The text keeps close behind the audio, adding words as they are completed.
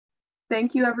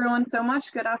Thank you everyone so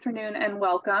much. Good afternoon and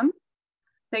welcome.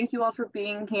 Thank you all for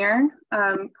being here.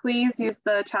 Please use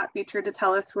the chat feature to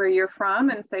tell us where you're from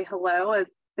and say hello, as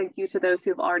thank you to those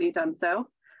who have already done so.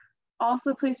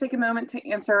 Also, please take a moment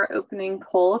to answer our opening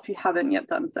poll if you haven't yet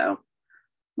done so.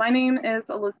 My name is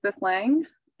Elizabeth Lang,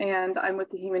 and I'm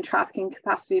with the Human Trafficking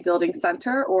Capacity Building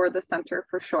Center, or the Center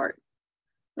for short.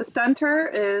 The Center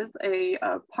is a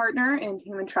partner in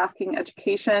human trafficking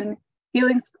education,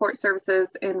 healing support services,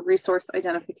 and resource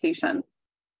identification.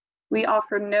 We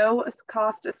offer no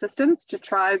cost assistance to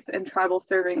tribes and tribal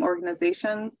serving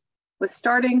organizations with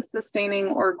starting, sustaining,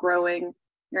 or growing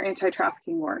your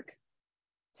anti-trafficking work.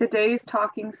 Today's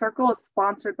Talking Circle is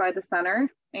sponsored by the Center,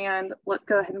 and let's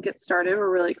go ahead and get started. We're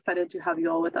really excited to have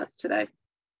you all with us today.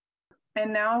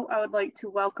 And now I would like to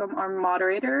welcome our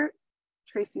moderator,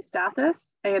 Tracy Stathis,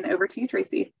 and over to you,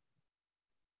 Tracy.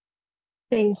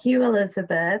 Thank you,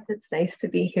 Elizabeth. It's nice to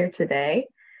be here today.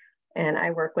 And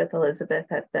I work with Elizabeth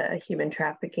at the Human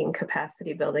Trafficking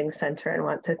Capacity Building Center and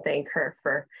want to thank her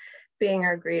for being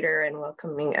our greeter and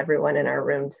welcoming everyone in our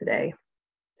room today.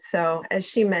 So as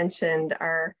she mentioned,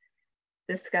 our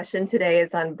discussion today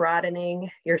is on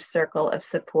broadening your circle of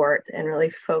support and really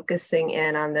focusing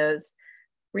in on those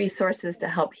resources to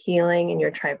help healing in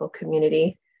your tribal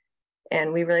community.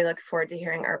 And we really look forward to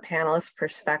hearing our panelists'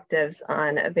 perspectives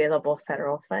on available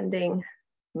federal funding,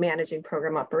 managing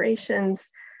program operations,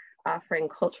 offering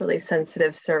culturally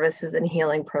sensitive services and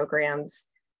healing programs,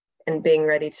 and being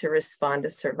ready to respond to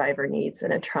survivor needs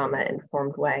in a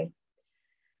trauma-informed way.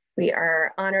 We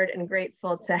are honored and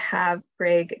grateful to have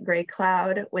Greg Gray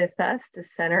Cloud with us to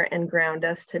center and ground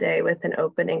us today with an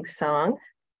opening song.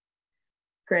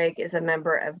 Greg is a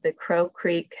member of the Crow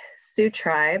Creek Sioux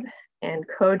Tribe and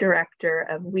co-director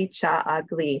of Wicha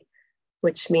Agli,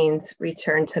 which means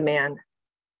Return to Man.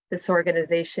 This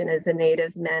organization is a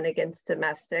Native Men Against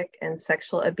Domestic and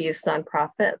Sexual Abuse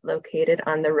nonprofit located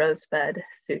on the Rosebud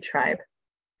Sioux Tribe.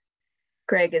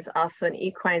 Greg is also an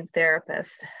equine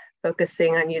therapist,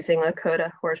 focusing on using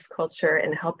Lakota horse culture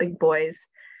and helping boys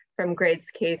from grades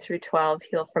K through 12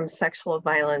 heal from sexual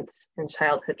violence and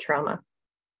childhood trauma.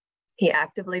 He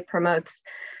actively promotes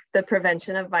the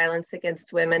prevention of violence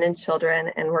against women and children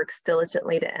and works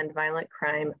diligently to end violent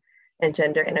crime and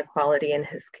gender inequality in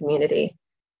his community.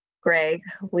 Greg,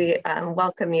 we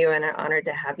welcome you and are honored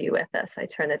to have you with us. I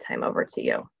turn the time over to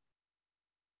you.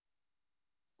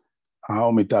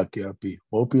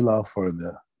 Wopila for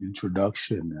the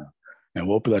introduction and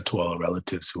wopila to all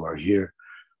relatives who are here.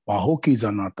 My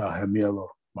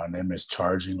name is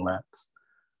Charging Lance,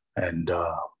 and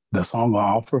the song I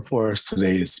offer for us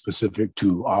today is specific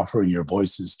to offering your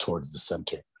voices towards the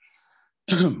center.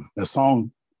 The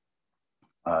song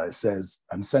says,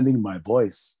 I'm sending my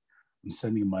voice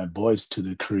to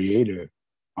the Creator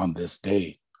on this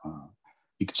day.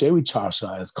 Ikchewi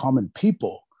Chasha, as common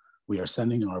people, we are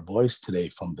sending our voice today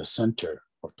from the center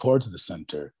or towards the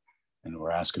center, and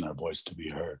we're asking our voice to be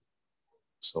heard.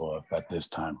 So at this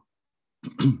time,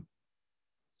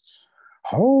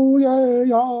 ho yeah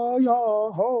ya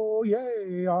ya ho yeah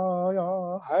ya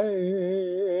ya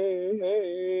hey,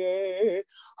 hey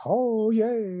ho yeah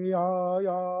ya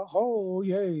ya ho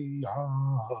yeah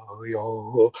ya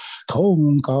ya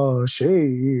thong ka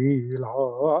she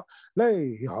la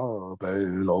le ha be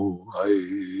lo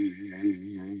hey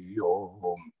yo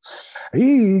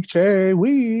ik che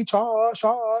wi cha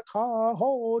sha ta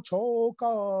ho cho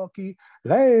ka ki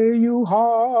le yu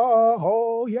ha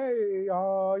ho yeah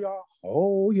ya ya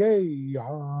oh yeah,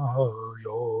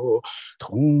 yo,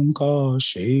 Tonga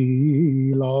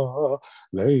Sheila,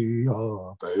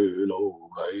 Leia Belo,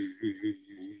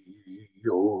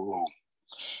 yo.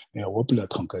 Yeah, Wopila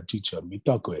Tonga teacher,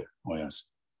 Mitakwe,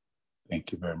 yes.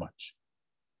 Thank you very much.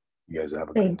 You guys have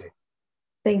a good day.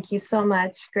 Thank you so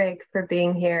much, Greg, for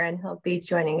being here, and he'll be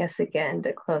joining us again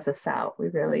to close us out. We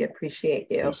really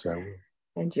appreciate you. Yes, I will.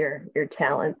 And your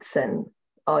talents and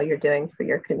all you're doing for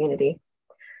your community.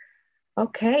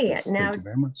 Okay, yes, now, thank you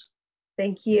very much.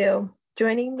 Thank you.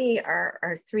 Joining me are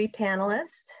our three panelists,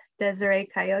 Desiree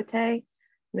Coyote,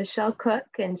 Michelle Cook,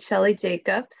 and Shelley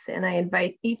Jacobs, and I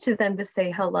invite each of them to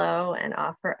say hello and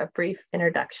offer a brief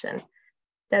introduction.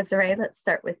 Desiree, let's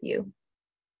start with you.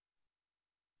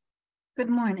 Good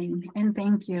morning, and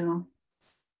thank you.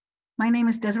 My name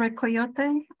is Desiree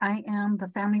Coyote. I am the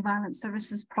Family Violence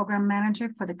Services Program Manager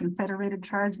for the Confederated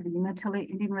Tribes of the Umatilla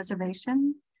Indian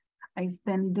Reservation. I've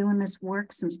been doing this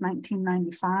work since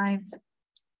 1995,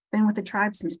 been with the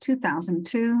tribe since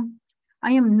 2002.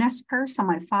 I am Nez Perce on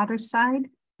my father's side,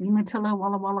 Umatilla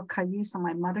Walla Walla Cayuse on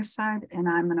my mother's side, and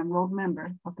I'm an enrolled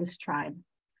member of this tribe.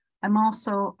 I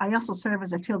also serve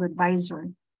as a field advisor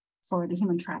for the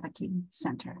Human Trafficking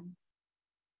Center.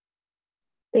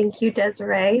 Thank you,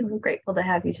 Desiree. I'm grateful to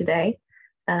have you today.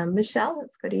 Michelle,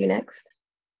 let's go to you next.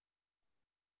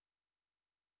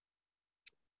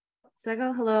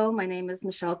 Sego, hello, my name is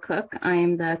Michelle Cook. I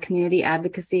am the Community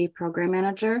Advocacy Program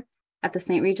Manager at the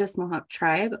St. Regis Mohawk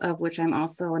Tribe, of which I'm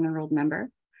also an enrolled member.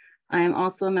 I am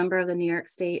also a member of the New York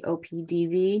State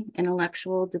OPDV,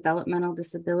 Intellectual Developmental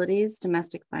Disabilities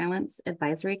Domestic Violence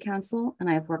Advisory Council, and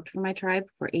I have worked for my tribe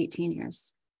for 18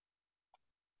 years.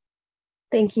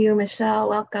 Thank you, Michelle.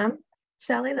 Welcome.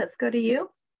 Shelley, let's go to you.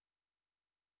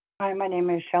 Hi, my name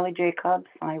is Shelley Jacobs.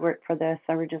 I work for the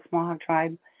St. Regis Mohawk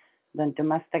Tribe, the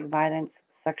Domestic Violence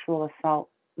Sexual Assault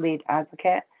Lead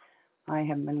Advocate. I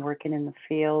have been working in the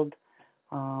field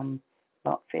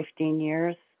about 15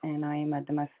 years, and I am a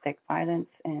domestic violence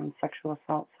and sexual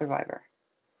assault survivor.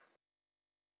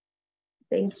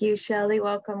 Thank you, Shelley.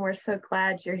 Welcome. We're so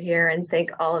glad you're here, and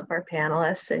thank all of our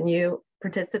panelists and you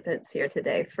participants here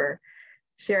today for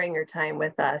sharing your time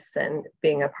with us and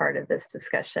being a part of this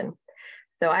discussion.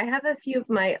 So I have a few of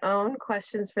my own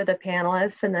questions for the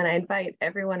panelists, and then I invite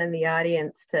everyone in the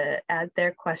audience to add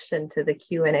their question to the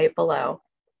Q&A below.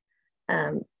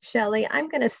 Shelley, I'm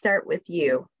going to start with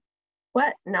you.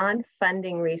 What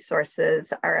non-funding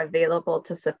resources are available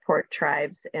to support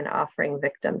tribes in offering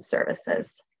victim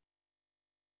services?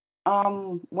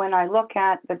 When I look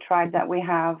at the tribe that we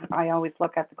have, I always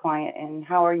look at the client and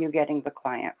how are you getting the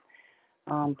client?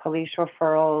 Police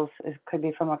referrals, it could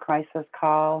be from a crisis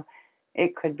call.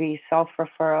 It could be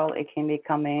self-referral. It can be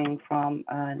coming from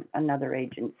another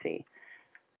agency.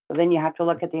 So then you have to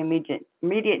look at the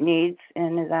immediate needs,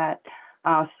 and is that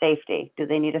safety? Do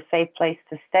they need a safe place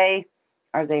to stay?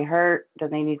 Are they hurt? Do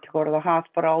they need to go to the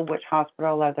hospital? Which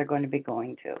hospital are they going to be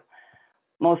going to?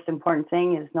 Most important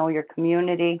thing is know your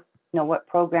community, know what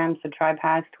programs the tribe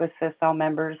has to assist all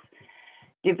members.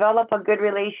 Develop a good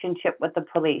relationship with the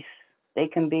police. They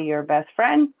can be your best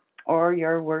friend or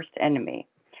your worst enemy.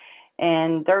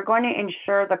 And they're going to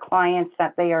ensure the clients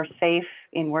that they are safe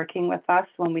in working with us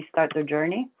when we start their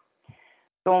journey.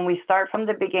 So when we start from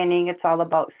the beginning, it's all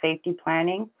about safety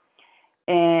planning.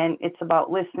 And it's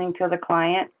about listening to the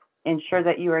client, ensure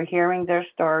that you are hearing their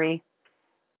story,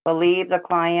 believe the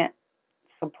client,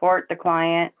 support the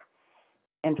client,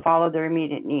 and follow their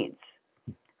immediate needs.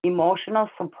 Emotional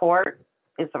support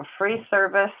is a free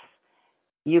service.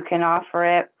 You can offer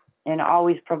it and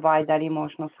always provide that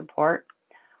emotional support.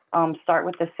 Start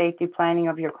with the safety planning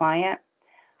of your client,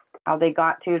 how they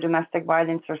got to domestic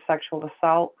violence or sexual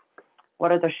assault,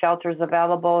 what are the shelters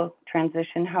available,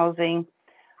 transition housing,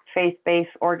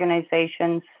 faith-based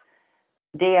organizations,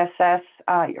 DSS,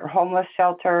 your homeless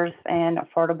shelters, and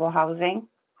affordable housing.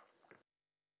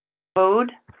 Food,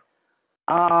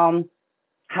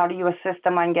 how do you assist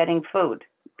them on getting food?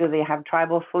 Do they have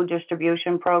tribal food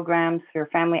distribution programs, your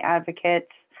family advocates?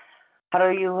 How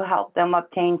do you help them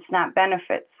obtain SNAP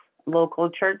benefits? Local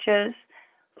churches,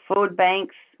 food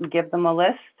banks, give them a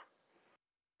list.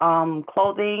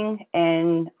 Clothing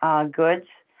and goods.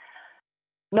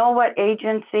 Know what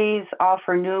agencies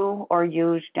offer new or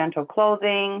used dental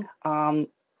clothing,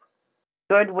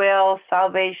 Goodwill,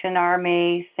 Salvation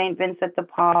Army, St. Vincent de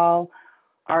Paul,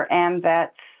 our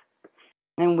AMVETS,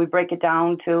 and we break it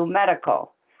down to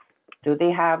medical. Do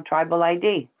they have tribal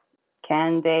ID?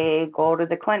 Can they go to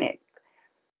the clinic?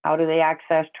 How do they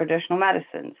access traditional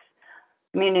medicines?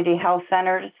 Community health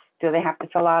centers, do they have to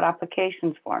fill out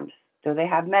applications forms? Do they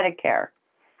have Medicare?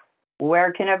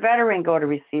 Where can a veteran go to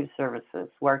receive services?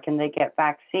 Where can they get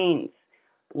vaccines?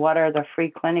 What are the free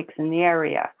clinics in the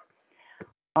area?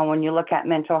 When you look at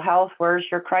mental health, where's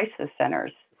your crisis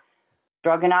centers?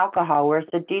 Drug and alcohol, where's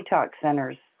the detox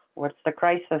centers? What's the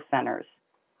crisis centers?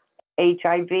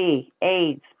 HIV,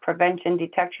 AIDS, prevention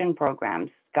detection programs,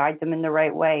 guide them in the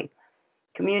right way.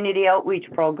 Community outreach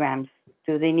programs,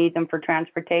 do they need them for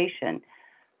transportation?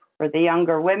 For the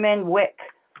younger women, WIC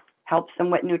helps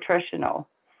them with nutritional.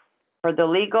 For the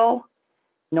legal,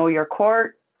 know your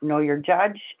court, know your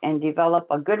judge, and develop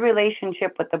a good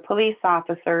relationship with the police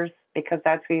officers, because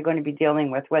that's who you're going to be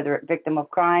dealing with, whether it's victim of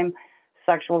crime,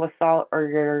 sexual assault, or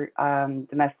your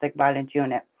domestic violence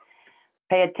unit.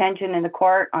 Pay attention in the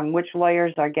court on which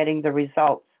lawyers are getting the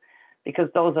results, because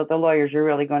those are the lawyers you're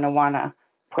really going to want to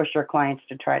push your clients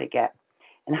to try to get.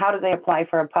 And how do they apply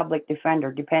for a public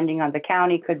defender? Depending on the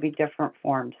county, could be different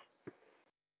forms.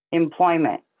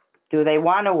 Employment. Do they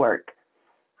want to work?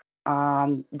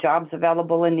 Jobs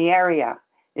available in the area.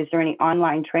 Is there any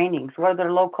online trainings? What are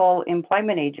their local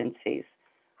employment agencies?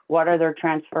 What are their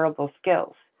transferable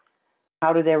skills?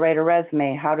 How do they write a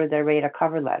resume? How do they write a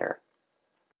cover letter?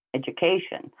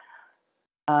 Education.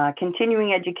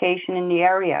 Continuing education in the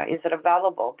area, is it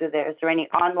available? Is there any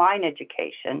online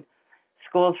education?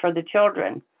 Schools for the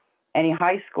children, any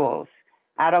high schools,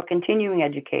 adult continuing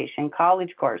education,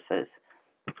 college courses,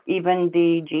 even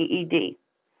the GED.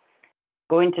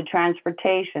 Going to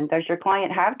transportation, does your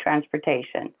client have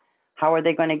transportation? How are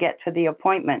they going to get to the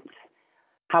appointments?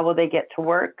 How will they get to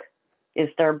work? Is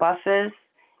there buses?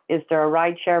 Is there a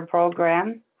rideshare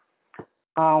program?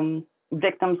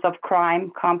 Victims of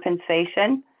crime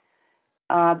compensation.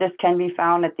 This can be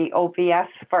found at the OVS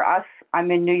for us.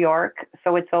 I'm in New York,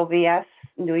 so it's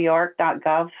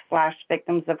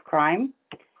ovsnewyork.gov/victims of crime.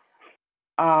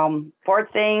 4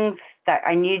 things that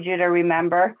I need you to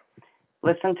remember.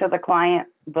 Listen to the client,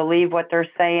 believe what they're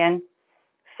saying,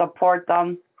 support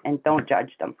them, and don't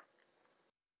judge them.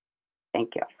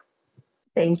 Thank you.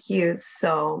 Thank you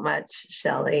so much,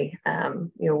 Shelley.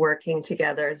 Working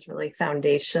together is really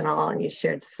foundational, and you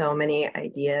shared so many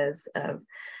ideas of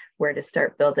where to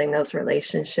start building those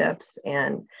relationships,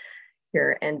 and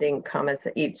your ending comments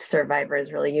that each survivor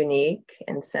is really unique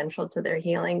and central to their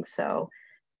healing. So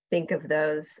think of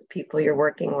those people you're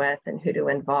working with and who to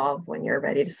involve when you're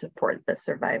ready to support the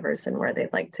survivors and where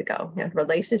they'd like to go.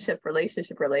 Relationship,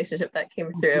 that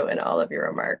came through in all of your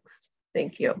remarks.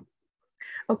 Thank you.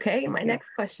 Okay, my next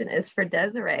question is for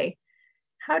Desiree.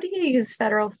 How do you use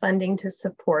federal funding to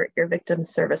support your victim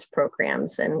service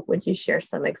programs? And would you share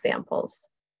some examples?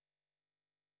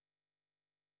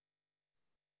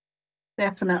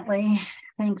 Definitely.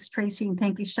 Thanks, Tracy, and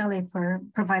thank you, Shelley, for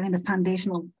providing the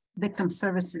foundational victim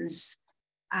services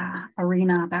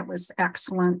arena. That was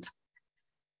excellent.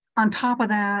 On top of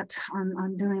that,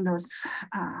 on doing those,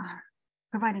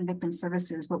 providing victim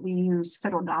services, what we use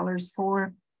federal dollars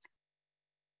for,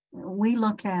 we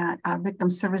look at victim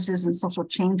services and social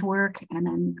change work, and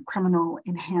then criminal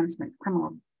enhancement,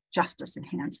 criminal justice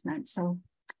enhancement. So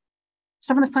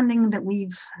some of the funding that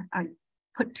we've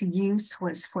put to use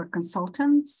was for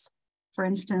consultants. For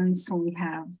instance, when we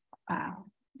have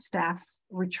staff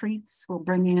retreats, we'll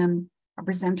bring in a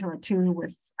presenter or two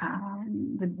with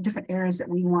the different areas that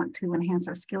we want to enhance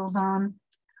our skills on.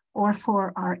 Or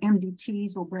for our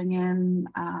MDTs, we'll bring in,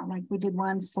 like we did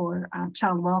one for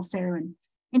child welfare and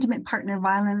intimate partner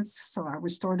violence, so our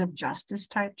restorative justice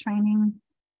type training.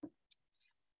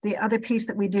 The other piece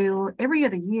that we do every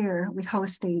other year, we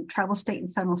host a tribal, state,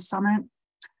 and federal summit,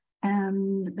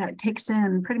 and that takes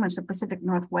in pretty much the Pacific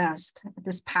Northwest.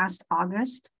 This past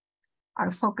August,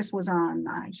 our focus was on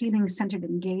healing-centered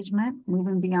engagement,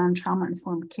 moving beyond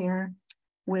trauma-informed care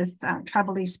with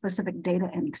tribally specific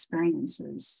data and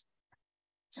experiences.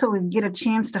 So we get a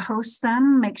chance to host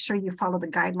them. Make sure you follow the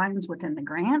guidelines within the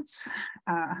grants.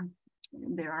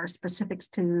 There are specifics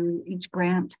to each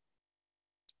grant.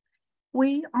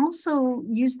 We also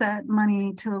use that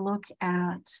money to look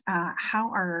at how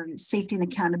our safety and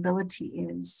accountability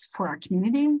is for our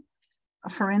community.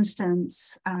 For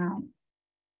instance,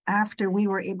 after we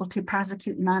were able to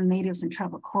prosecute non-natives in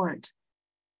tribal court,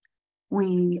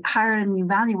 we hired an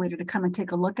evaluator to come and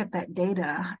take a look at that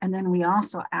data. And then we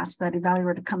also asked that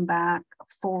evaluator to come back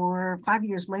 4 or 5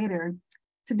 years later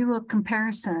to do a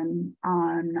comparison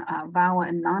on VAWA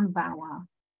and non-VAWA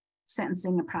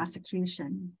sentencing and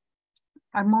prosecution.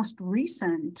 Our most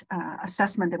recent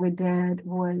assessment that we did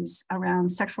was around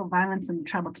sexual violence in the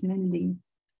tribal community,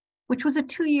 which was a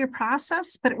 2-year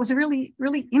process, but it was a really,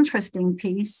 really interesting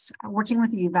piece, working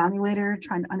with the evaluator,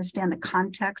 trying to understand the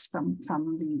context from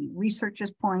the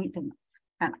researcher's point and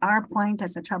our point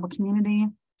as a tribal community,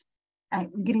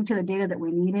 getting to the data that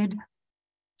we needed.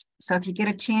 So if you get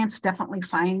a chance, definitely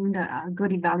find a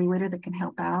good evaluator that can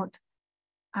help out.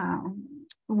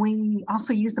 We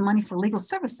also use the money for legal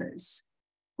services.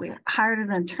 We hired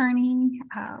an attorney,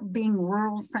 being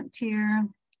rural frontier.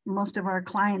 Most of our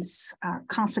clients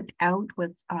conflict out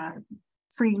with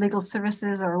free legal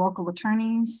services or local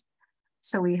attorneys.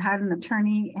 So we hired an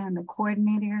attorney and a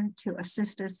coordinator to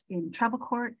assist us in tribal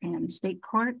court and state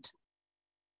court.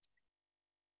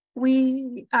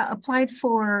 We applied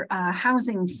for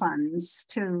housing funds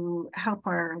to help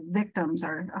our victims,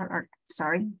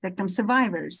 victim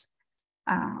survivors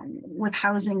with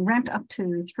housing rent up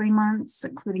to 3 months,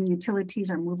 including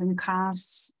utilities or moving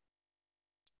costs.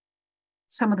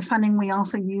 Some of the funding we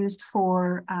also used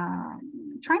for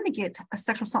trying to get a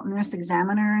sexual assault nurse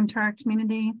examiner into our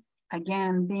community.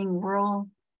 Again, being rural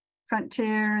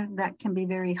frontier, that can be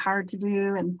very hard to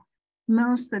do. And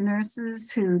most of the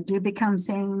nurses who do become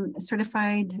SANE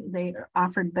certified, they are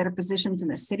offered better positions in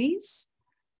the cities.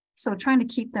 So trying to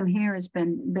keep them here has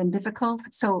been difficult.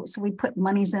 So we put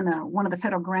monies in one of the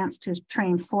federal grants to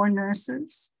train 4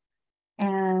 nurses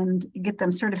and get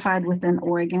them certified within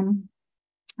Oregon.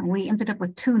 We ended up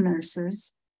with 2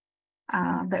 nurses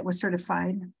that were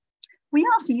certified. We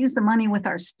also use the money with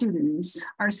our students.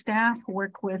 Our staff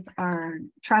work with our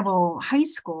tribal high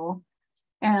school,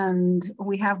 and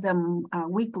we have them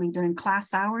weekly during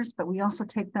class hours, but we also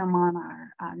take them on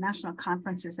our national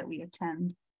conferences that we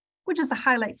attend, which is a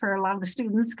highlight for a lot of the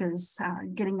students because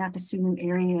getting out to see new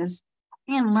areas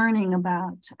and learning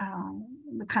about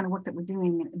the kind of work that we're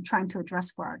doing and trying to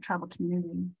address for our tribal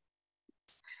community.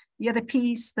 The other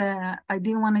piece that I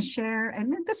do want to share,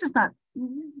 and this is not,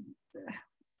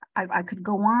 I could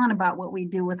go on about what we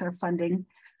do with our funding,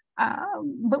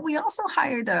 but we also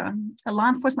hired a law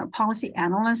enforcement policy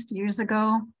analyst years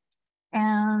ago.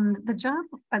 And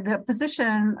the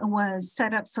position was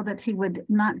set up so that he would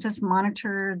not just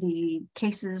monitor the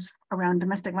cases around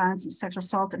domestic violence and sexual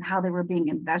assault and how they were being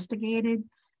investigated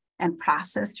and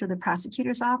processed through the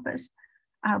prosecutor's office,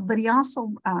 but he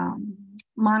also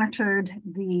monitored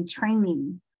the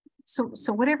training.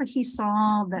 So whatever he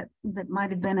saw that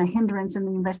might have been a hindrance in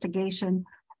the investigation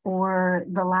or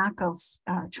the lack of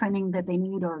training that they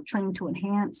need or training to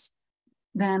enhance,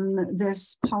 then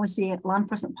this law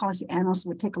enforcement policy analyst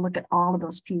would take a look at all of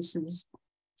those pieces.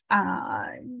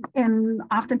 And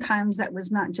oftentimes that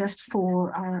was not just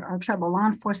for our tribal law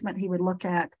enforcement. He would look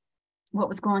at what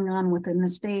was going on within the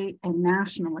state and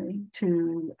nationally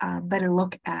to better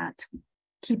look at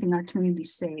keeping our community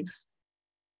safe.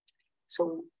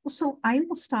 So I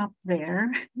will stop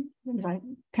there because I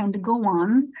tend to go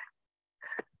on.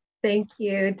 Thank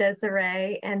you,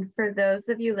 Desiree. And for those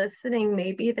of you listening,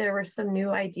 maybe there were some new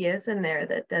ideas in there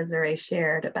that Desiree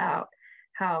shared about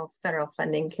how federal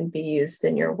funding can be used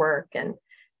in your work. And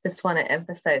just want to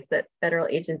emphasize that federal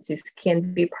agencies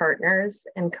can be partners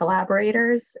and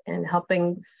collaborators in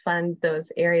helping fund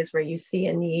those areas where you see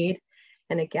a need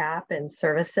and a gap in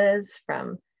services,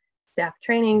 from staff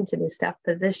training to new staff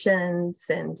positions,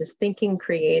 and just thinking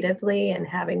creatively and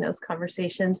having those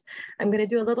conversations. I'm going to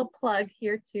do a little plug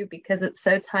here too, because it's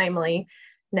so timely.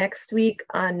 Next week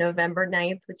on November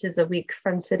 9th, which is a week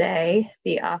from today,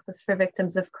 the Office for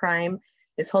Victims of Crime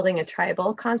is holding a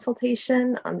tribal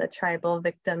consultation on the Tribal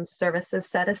Victim Services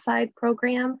Set-Aside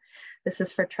program. This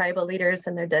is for tribal leaders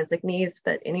and their designees,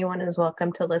 but anyone is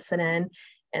welcome to listen in.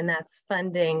 And that's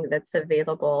funding that's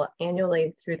available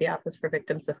annually through the Office for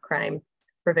Victims of Crime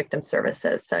for Victim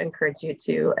Services. So I encourage you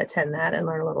to attend that and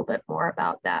learn a little bit more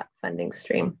about that funding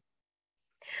stream.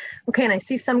 Okay, and I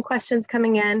see some questions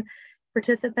coming in.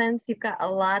 Participants, you've got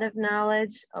a lot of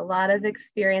knowledge, a lot of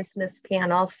experience in this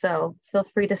panel, so feel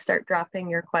free to start dropping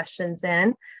your questions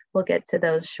in. We'll get to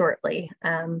those shortly.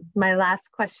 My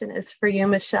last question is for you,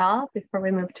 Michelle, before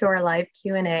we move to our live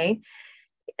Q&A.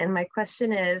 And my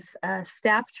question is,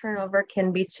 staff turnover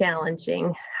can be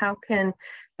challenging. How can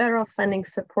federal funding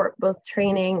support both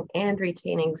training and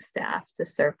retaining staff to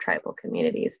serve tribal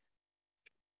communities?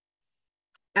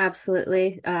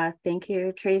 Absolutely. Thank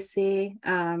you, Tracy,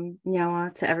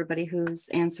 Nyawa, to everybody who's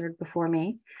answered before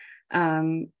me.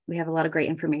 We have a lot of great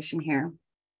information here.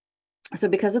 So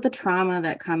because of the trauma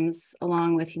that comes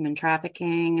along with human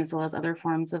trafficking, as well as other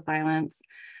forms of violence,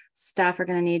 staff are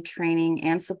going to need training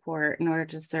and support in order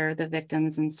to serve the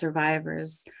victims and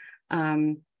survivors,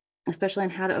 especially on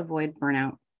how to avoid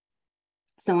burnout.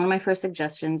 So one of my first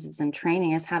suggestions is in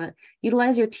training is how to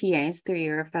utilize your TAs through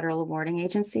your federal awarding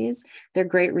agencies. They're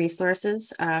great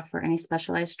resources for any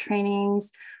specialized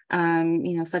trainings,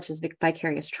 such as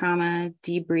vicarious trauma,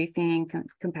 debriefing,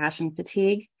 compassion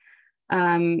fatigue.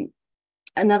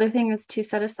 Another thing is to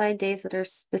set aside days that are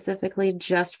specifically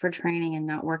just for training and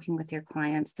not working with your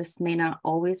clients. This may not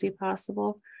always be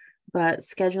possible, but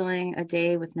scheduling a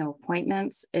day with no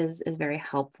appointments is very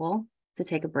helpful to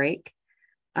take a break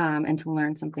and to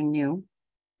learn something new.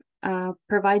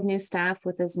 Provide new staff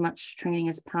with as much training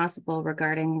as possible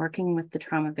regarding working with the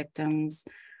trauma victims,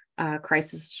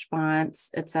 crisis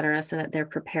response, et cetera, so that they're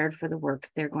prepared for the work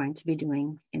they're going to be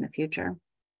doing in the future.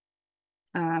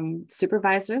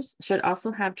 Supervisors should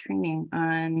also have training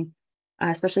on,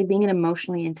 especially being an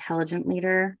emotionally intelligent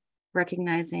leader,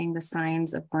 recognizing the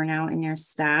signs of burnout in your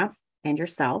staff and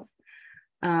yourself.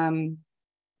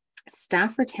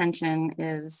 Staff retention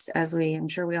is, I'm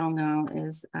sure we all know,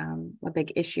 is a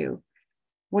big issue.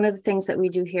 One of the things that we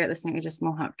do here at the St. Regis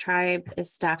Mohawk Tribe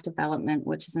is staff development,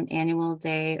 which is an annual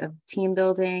day of team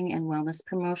building and wellness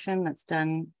promotion that's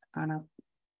done on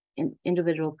an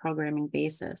individual programming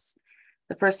basis.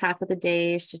 The first half of the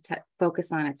day should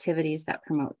focus on activities that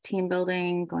promote team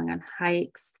building, going on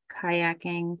hikes,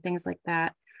 kayaking, things like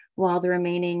that, while the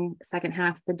remaining second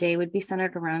half of the day would be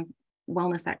centered around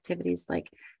wellness activities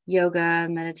like yoga,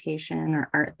 meditation, or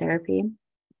art therapy.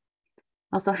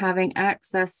 Also, having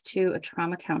access to a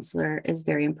trauma counselor is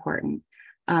very important.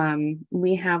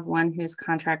 We have one who's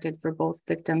contracted for both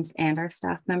victims and our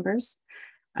staff members.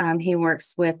 He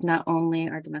works with not only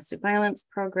our domestic violence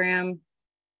program,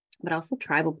 but also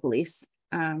tribal police,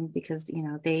 because, you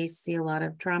know, they see a lot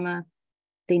of trauma.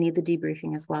 They need the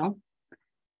debriefing as well.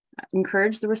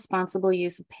 Encourage the responsible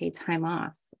use of paid time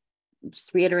off.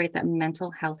 Just reiterate that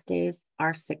mental health days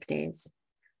are sick days.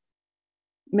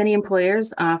 Many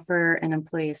employers offer an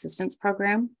employee assistance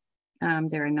program.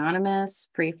 They're anonymous,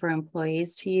 free for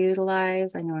employees to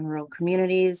utilize. I know in rural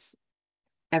communities,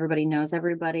 everybody knows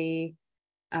everybody.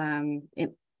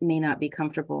 It may not be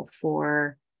comfortable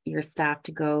for your staff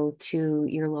to go to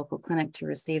your local clinic to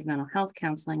receive mental health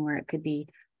counseling, where it could be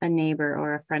a neighbor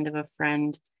or a friend of a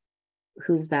friend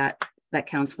who's that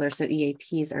counselor. So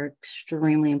EAPs are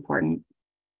extremely important.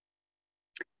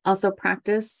 Also,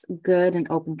 practice good and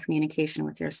open communication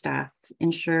with your staff.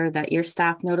 Ensure that your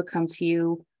staff know to come to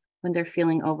you when they're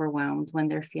feeling overwhelmed, when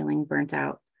they're feeling burnt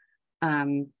out.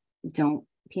 Don't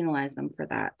penalize them for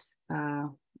that.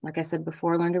 Like I said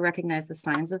before, learn to recognize the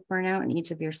signs of burnout in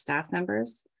each of your staff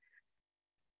members.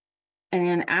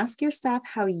 And ask your staff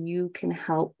how you can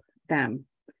help them.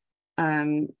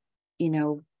 You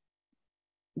know,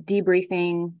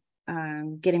 debriefing,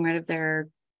 getting rid of their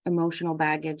emotional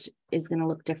baggage is going to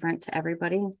look different to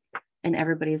everybody, and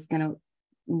everybody's going to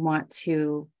want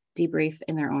to debrief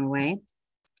in their own way.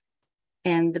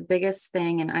 And the biggest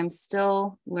thing, and I'm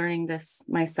still learning this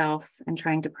myself and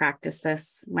trying to practice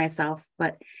this myself,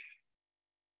 but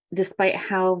despite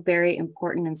how very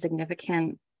important and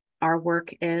significant our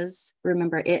work is,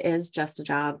 remember, it is just a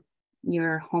job.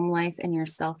 Your home life and your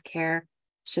self-care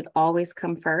should always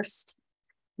come first.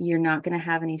 You're not going to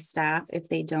have any staff if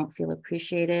they don't feel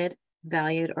appreciated,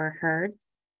 valued, or heard.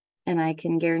 And I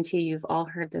can guarantee you've all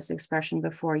heard this expression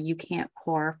before: you can't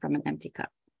pour from an empty cup.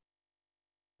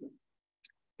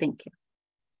 Thank you.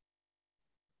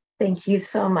 Thank you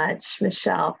so much,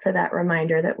 Michelle, for that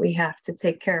reminder that we have to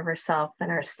take care of ourselves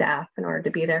and our staff in order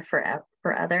to be there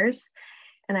for others.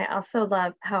 And I also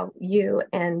love how you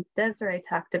and Desiree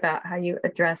talked about how you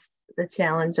addressed the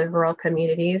challenge of rural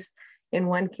communities. In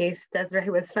one case, Desiree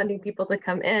was funding people to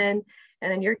come in,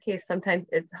 and in your case, sometimes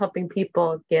it's helping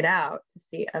people get out to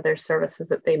see other services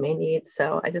that they may need.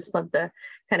 So I just love the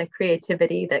kind of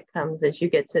creativity that comes as you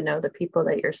get to know the people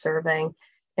that you're serving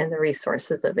and the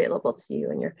resources available to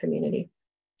you in your community.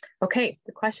 Okay,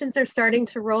 the questions are starting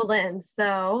to roll in.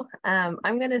 So I'm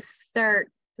going to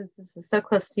start, since this is so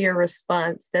close to your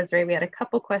response, Desiree, we had a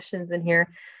couple questions in here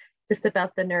just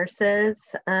about the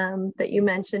nurses that you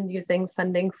mentioned using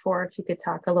funding for. If you could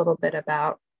talk a little bit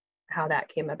about how that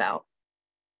came about.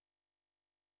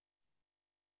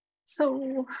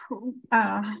 So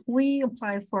we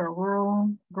applied for a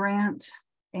rural grant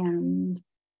and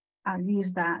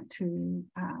used that to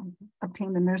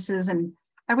obtain the nurses. And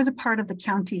I was a part of the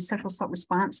county sexual assault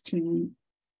response team.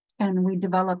 And we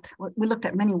looked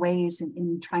at many ways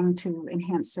in trying to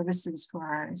enhance services for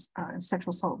our sexual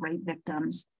assault rape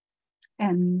victims.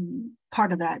 And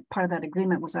part of that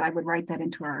agreement was that I would write that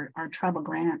into our tribal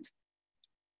grant.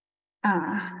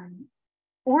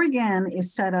 Oregon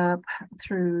is set up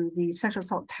through the Sexual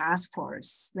Assault Task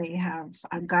Force. They have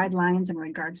guidelines in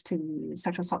regards to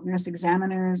sexual assault nurse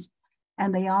examiners,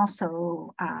 and they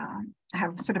also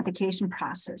have a certification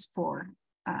process for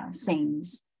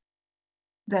SANES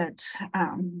that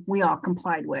we all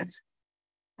complied with.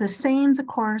 The SANES, of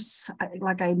course,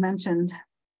 like I mentioned,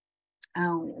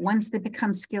 once they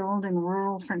become skilled in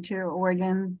rural frontier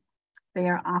Oregon, they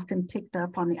are often picked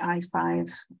up on the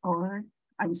I-5, or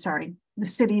I'm sorry, the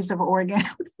cities of Oregon.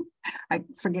 I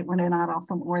forget when they're not all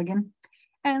from Oregon.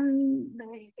 And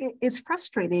it's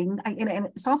frustrating, and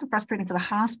it's also frustrating for the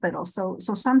hospital. So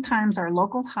sometimes our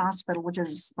local hospital, which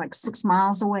is like 6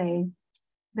 miles away,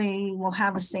 they will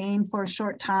have a SANE for a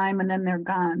short time and then they're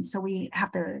gone. So we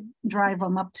have to drive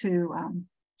them up to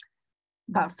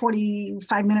about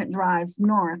 45-minute drive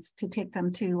north to take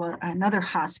them to another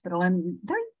hospital. And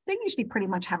they usually pretty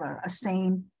much have a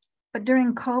SANE. But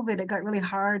during COVID, it got really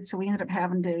hard. So we ended up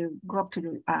having to go up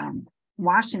to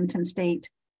Washington State,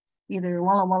 either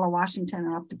Walla Walla, Washington,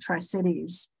 or up to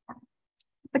Tri-Cities.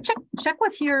 But check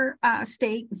with your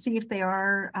state and see if they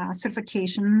are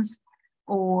certifications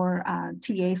or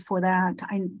TA for that.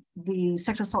 The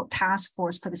Sexual Assault Task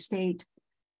Force for the state,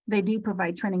 they do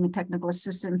provide training and technical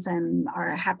assistance and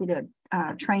are happy to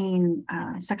train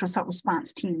sexual assault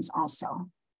response teams also.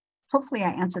 Hopefully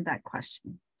I answered that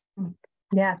question.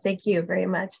 Yeah, thank you very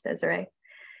much, Desiree.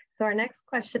 So our next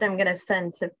question I'm going to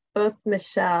send to both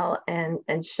Michelle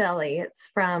and Shelley. It's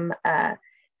from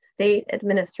state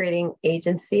administrating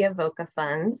agency of VOCA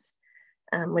funds,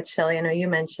 which Shelley, I know you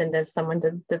mentioned as someone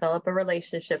to develop a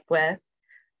relationship with.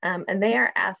 And they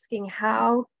are asking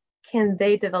how can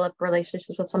they develop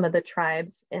relationships with some of the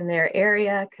tribes in their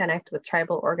area, connect with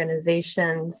tribal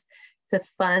organizations to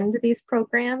fund these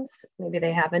programs. Maybe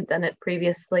they haven't done it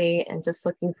previously and just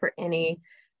looking for any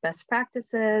best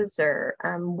practices or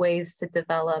ways to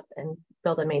develop and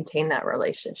build and maintain that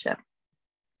relationship.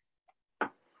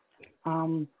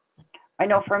 I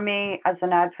know for me as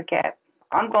an advocate,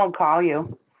 I'm going to call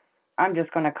you. I'm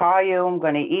just going to call you. I'm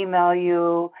going to email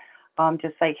you.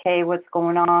 Just like, hey, what's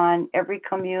going on? Every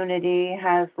community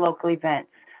has local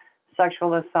events,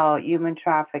 sexual assault, human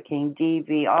trafficking,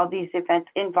 DV, all these events.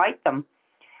 Invite them.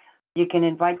 You can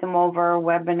invite them over,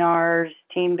 webinars,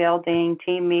 team building,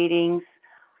 team meetings.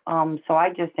 So I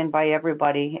just invite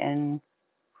everybody, and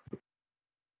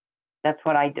that's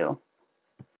what I do.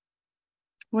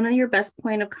 One of your best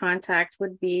point of contact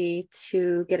would be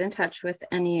to get in touch with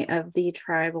any of the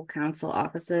tribal council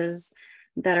offices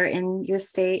that are in your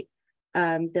state.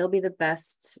 They'll be the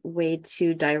best way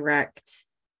to direct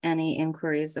any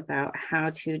inquiries about how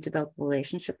to develop a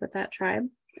relationship with that tribe.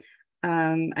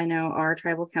 I know our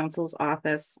tribal council's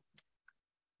office,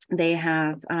 they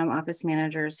have office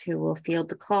managers who will field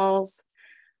the calls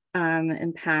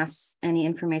and pass any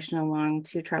information along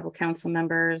to tribal council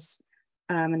members.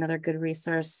 Another good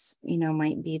resource,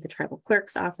 might be the tribal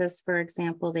clerk's office, for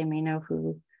example. They may know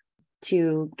who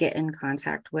to get in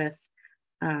contact with.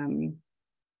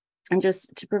 And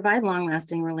just to provide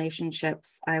long-lasting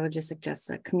relationships, I would just suggest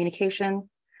a communication,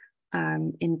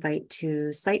 invite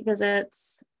to site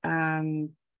visits,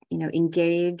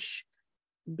 engage,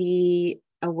 be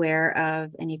aware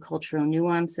of any cultural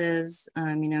nuances.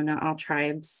 Not all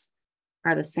tribes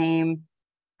are the same.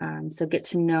 So get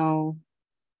to know,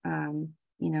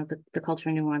 the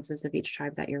cultural nuances of each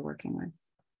tribe that you're working with.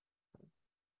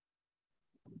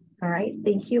 All right,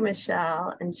 thank you,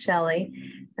 Michelle and Shelley.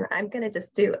 And I'm going to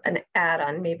just do an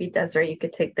add-on. Maybe Desiree, you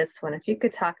could take this one. If you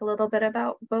could talk a little bit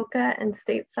about VOCA and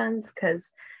state funds,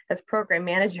 because as program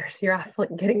managers, you're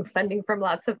often getting funding from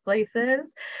lots of places.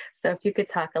 So if you could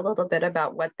talk a little bit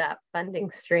about what that funding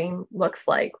stream looks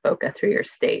like, VOCA through your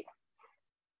state.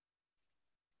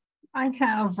 I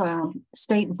have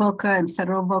state VOCA and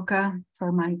federal VOCA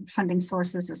for my funding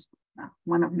sources as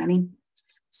one of many.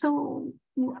 So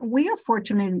we are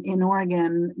fortunate in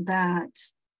Oregon that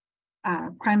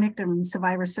Crime Victim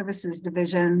Survivor Services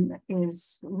Division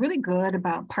is really good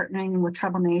about partnering with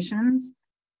tribal nations,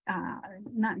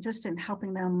 not just in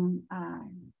helping them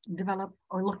develop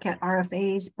or look at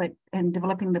RFAs, but in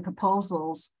developing the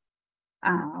proposals.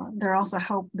 They're also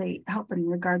help in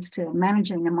regards to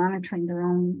managing and monitoring their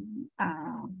own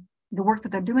the work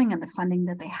that they're doing and the funding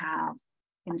that they have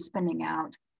in spending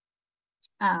out.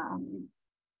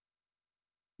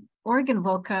 Oregon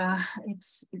VOCA,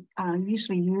 it's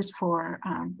usually used for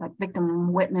like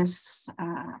victim witness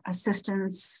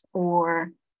assistance,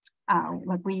 or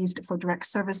like we used it for direct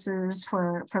services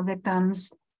for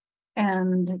victims.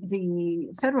 And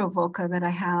the federal VOCA that I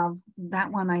have,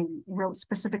 that one I wrote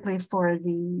specifically for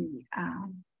the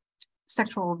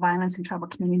sexual violence in tribal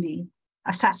community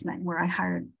assessment, where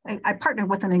I partnered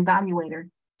with an evaluator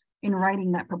in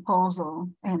writing that proposal,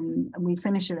 and we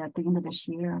finished it at the end of this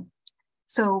year.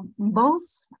 So both,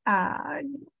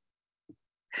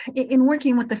 in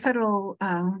working with the federal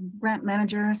grant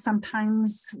manager,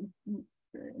 sometimes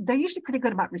they're usually pretty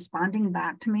good about responding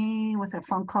back to me with a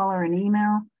phone call or an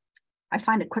email. I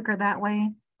find it quicker that way.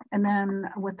 And then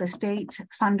with the state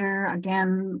funder,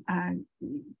 again,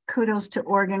 kudos to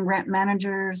Oregon grant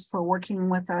managers for working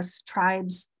with us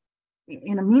tribes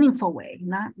in a meaningful way,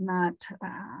 not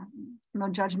no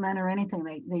judgment or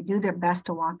anything. They do their best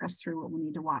to walk us through what we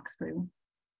need to walk through.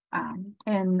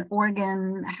 And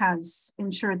Oregon has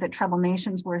ensured that tribal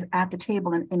nations were at the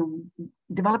table in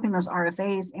developing those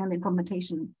RFAs and the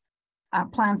implementation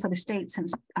plan for the state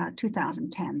since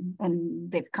 2010,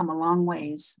 and they've come a long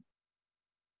ways.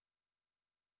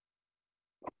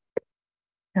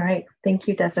 All right, thank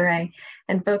you, Desiree.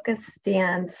 And VOCA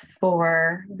stands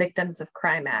for Victims of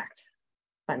Crime Act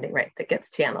funding, right? That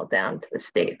gets channeled down to the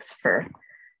states for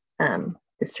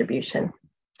distribution.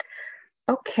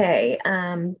 Okay,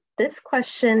 this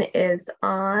question is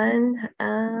on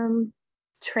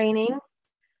training.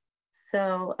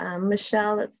 So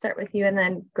Michelle, let's start with you and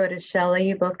then go to Shelley.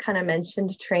 You both kind of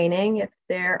mentioned training. If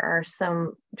there are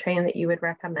some training that you would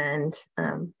recommend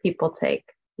people take,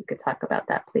 you could talk about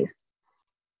that, please.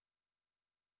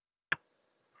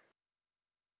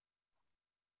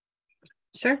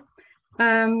 Sure.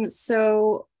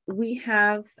 So we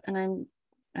have, and I'm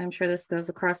I'm sure this goes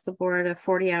across the board, a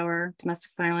 40-hour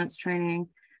domestic violence training,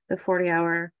 the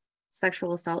 40-hour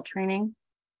sexual assault training.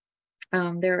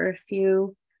 There are a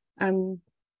few, and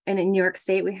in New York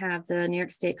State, we have the New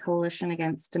York State Coalition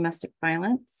Against Domestic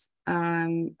Violence.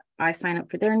 I sign up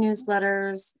for their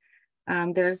newsletters.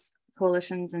 There's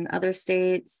coalitions in other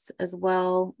states as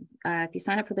well. If you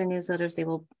sign up for their newsletters, they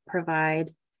will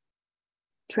provide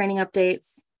training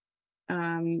updates.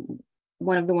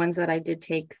 One of the ones that I did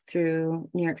take through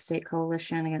New York State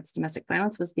Coalition Against Domestic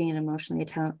Violence was being an emotionally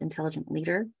intelligent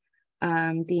leader.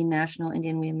 The National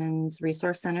Indian Women's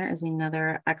Resource Center is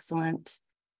another excellent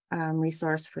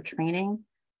resource for training.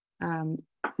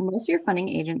 Most of your funding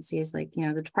agencies, like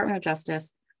the Department of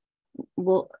Justice,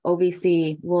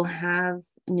 OVC will have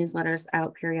newsletters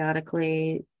out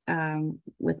periodically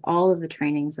with all of the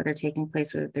trainings that are taking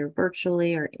place, whether they're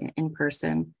virtually or in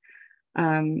person.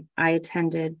 I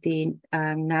attended the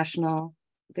National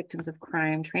Victims of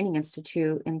Crime Training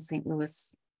Institute in St.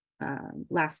 Louis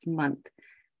last month.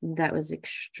 That was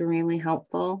extremely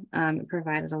helpful. It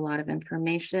provided a lot of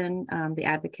information. The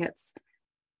advocates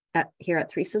here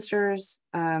at Three Sisters,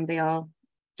 they all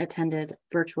attended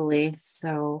virtually.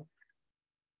 So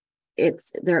a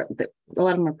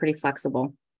lot of them are pretty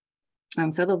flexible.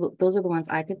 So those are the ones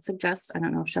I could suggest. I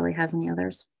don't know if Shelley has any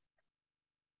others.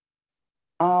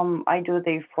 I do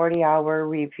the 40-hour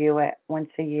review once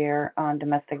a year on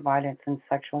domestic violence and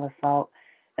sexual assault.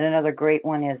 And another great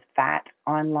one is VAT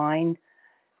online.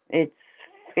 It's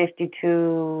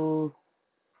 52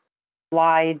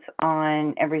 slides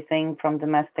on everything from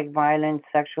domestic violence,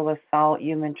 sexual assault,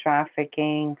 human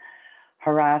trafficking,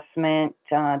 harassment,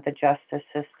 the justice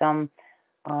system.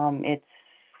 It's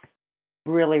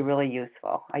really, really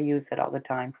useful. I use it all the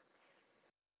time.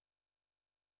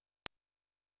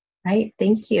 Right,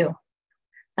 thank you.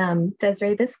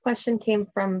 Desiree, this question came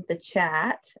from the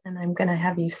chat, and I'm going to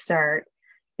have you start.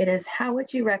 It is, how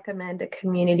would you recommend a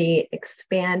community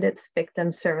expand its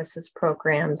victim services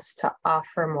programs to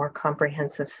offer more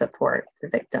comprehensive support to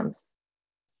victims?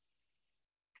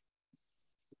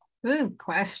 Good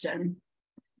question.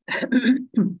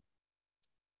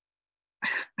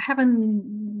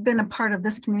 Having been a part of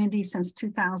this community since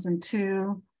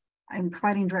 2002, I'm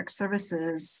providing direct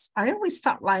services. I always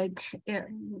felt like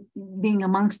being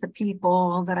amongst the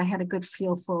people that I had a good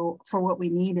feel for what we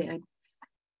needed.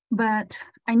 But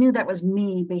I knew that was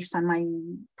me based on my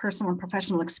personal and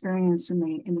professional experience in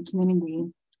the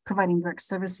community providing direct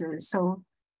services. So,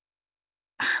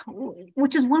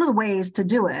 which is one of the ways to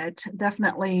do it.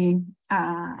 Definitely,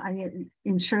 I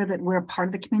ensure that we're a part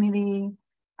of the community,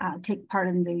 take part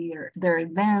in their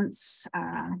events,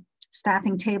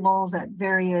 staffing tables at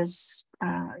various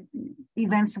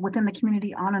events within the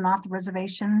community on and off the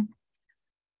reservation.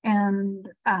 And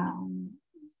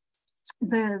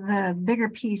the bigger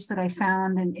piece that I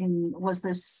found was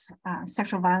this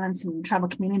sexual violence in tribal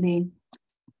community.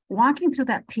 Walking through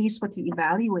that piece with the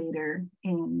evaluator,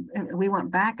 and we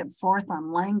went back and forth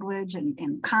on language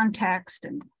and context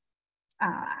and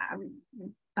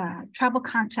tribal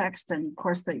context, and of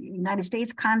course the United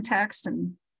States context,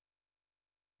 and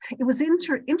it was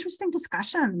interesting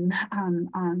discussion on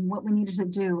what we needed to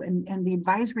do, and the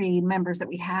advisory members that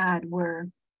we had were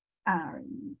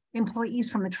employees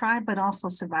from the tribe, but also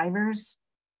survivors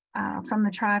from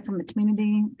the tribe, from the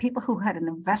community, people who had an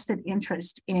invested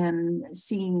interest in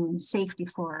seeing safety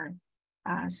for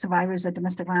survivors of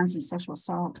domestic violence and sexual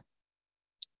assault.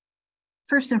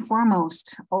 First and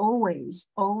foremost, always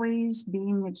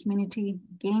being a community,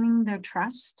 gaining their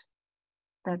trust.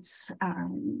 That's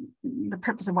the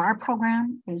purpose of our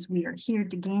program, is we are here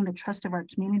to gain the trust of our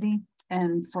community.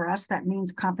 And for us, that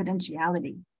means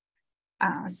confidentiality.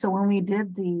 So when we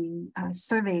did the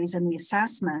surveys and the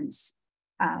assessments,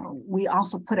 we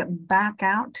also put it back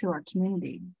out to our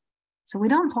community. So we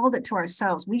don't hold it to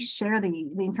ourselves. We share the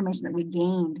information that we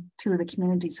gained to the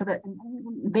community so that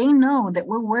they know that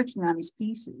we're working on these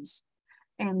pieces.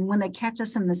 And when they catch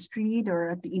us in the street or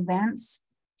at the events,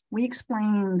 we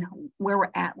explained where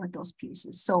we're at with those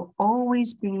pieces. So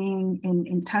always being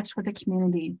in touch with the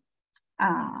community.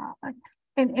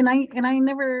 And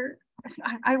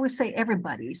I would say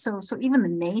everybody. So even the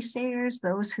naysayers,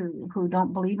 those who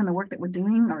don't believe in the work that we're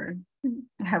doing or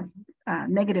have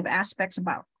negative aspects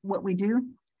about what we do,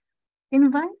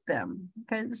 invite them,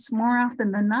 because more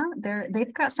often than not,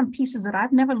 they've got some pieces that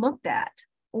I've never looked at,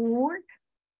 or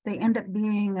they end up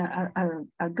being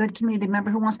a good community member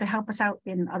who wants to help us out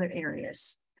in other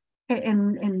areas.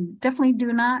 And definitely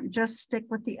do not just stick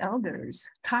with the elders.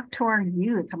 Talk to our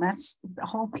youth. And that's the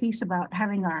whole piece about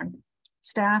having our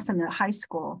staff in the high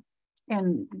school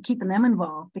and keeping them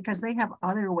involved, because they have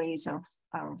other ways of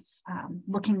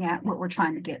looking at what we're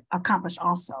trying to get accomplished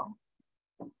also.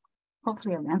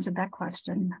 Hopefully I've answered that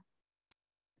question.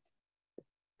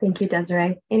 Thank you,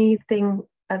 Desiree. Anything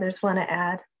others want to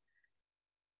add?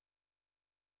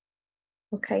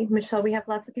 Okay, Michelle, we have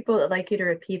lots of people that like you to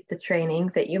repeat the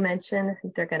training that you mentioned. I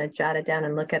think they're going to jot it down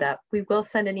and look it up. We will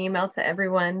send an email to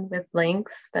everyone with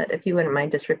links, but if you wouldn't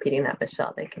mind just repeating that,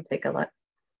 Michelle, they can take a look.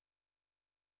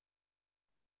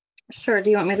 Sure. Do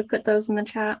you want me to put those in the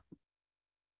chat?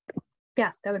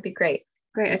 Yeah, that would be great.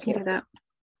 Great, I can do that.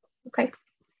 Okay.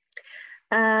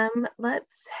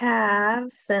 Let's have,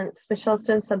 since Michelle's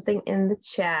doing something in the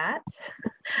chat,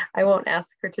 I won't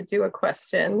ask her to do a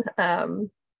question.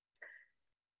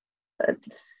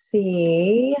 Let's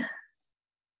see.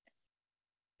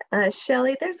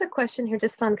 Shelley, there's a question here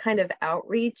just on kind of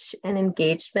outreach and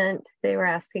engagement. They were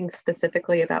asking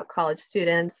specifically about college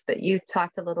students, but you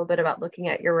talked a little bit about looking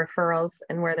at your referrals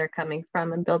and where they're coming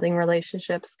from and building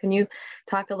relationships. Can you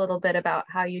talk a little bit about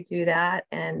how you do that?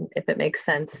 And if it makes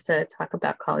sense to talk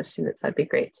about college students, that'd be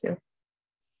great too.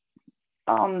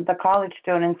 The college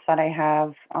students that I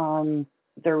have,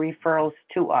 they're referrals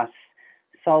to us.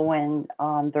 So when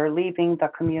they're leaving the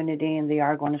community and they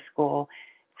are going to school,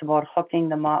 it's about hooking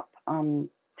them up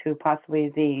to possibly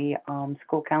the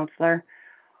school counselor,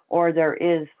 or there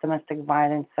is domestic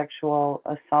violence, sexual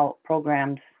assault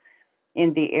programs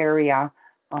in the area.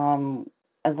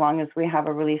 As long as we have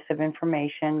a release of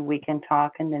information, we can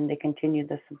talk and then they continue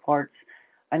the supports.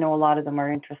 I know a lot of them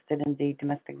are interested in the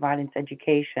domestic violence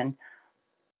education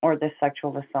or the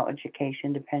sexual assault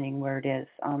education, depending where it is.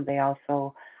 They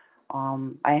also,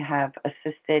 I have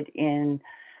assisted in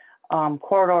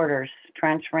court orders,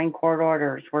 transferring court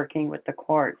orders, working with the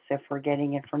courts if we're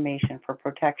getting information for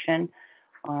protection.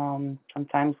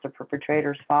 Sometimes the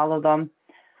perpetrators follow them.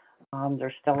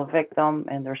 They're still a victim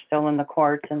and they're still in the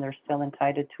courts and they're still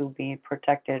entitled to be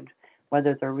protected,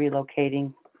 whether they're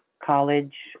relocating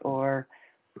college or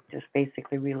just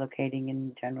basically relocating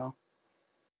in general.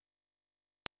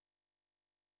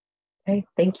 Okay,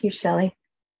 thank you, Shelley.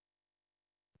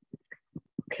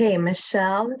 Okay,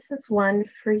 Michelle, this is one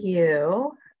for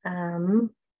you.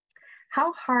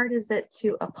 How hard is it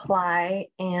to apply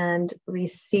and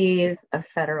receive a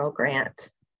federal grant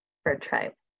for a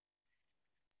tribe?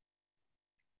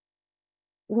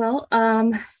 Well,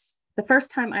 the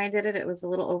first time I did it, it was a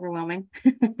little overwhelming,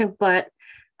 but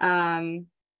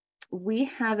we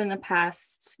have in the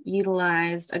past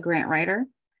utilized a grant writer.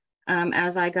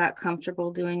 As I got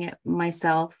comfortable doing it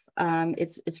myself,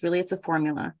 it's a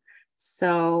formula.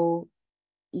 So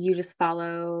you just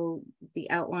follow the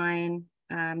outline,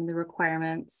 the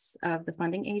requirements of the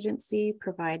funding agency,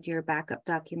 provide your backup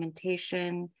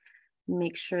documentation,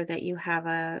 make sure that you have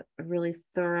a really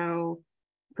thorough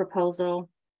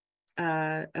proposal,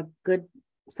 a good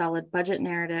solid budget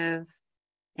narrative,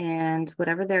 and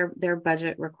whatever their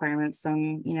budget requirements.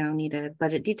 Some, need a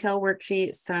budget detail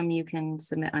worksheet, some you can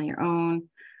submit on your own,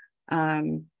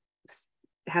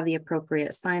 have the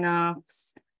appropriate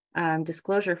sign-offs,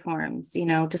 disclosure forms,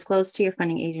 disclose to your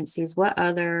funding agencies what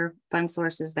other fund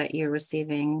sources that you're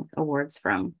receiving awards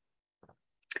from.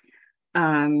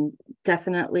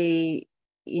 Definitely,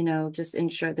 just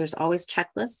ensure there's always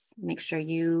checklists, make sure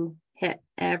you hit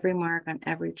every mark on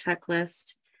every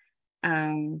checklist.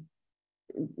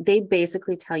 They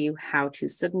basically tell you how to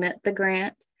submit the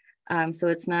grant. So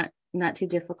it's not too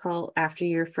difficult. After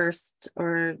your first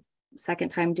or second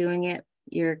time doing it,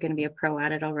 you're going to be a pro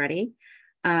at it already.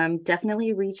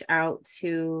 Definitely reach out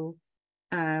to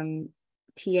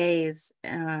TAs,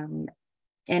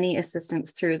 any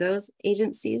assistance through those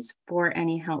agencies for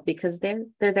any help, because they're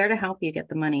there to help you get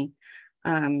the money.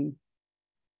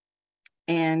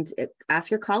 And ask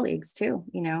your colleagues too,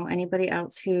 anybody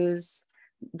else who's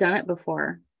done it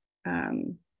before.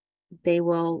 They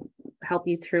will help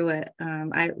you through it.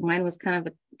 Mine was kind of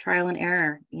a trial and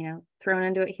error, thrown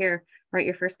into it here, write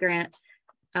your first grant.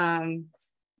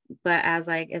 But as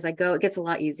I go, it gets a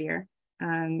lot easier.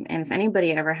 And if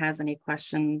anybody ever has any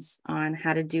questions on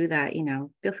how to do that,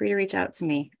 feel free to reach out to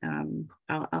me.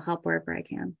 I'll help wherever I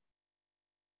can.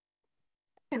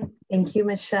 Thank you,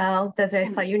 Michelle. Desiree, I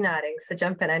saw you nodding, so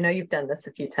jump in. I know you've done this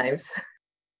a few times.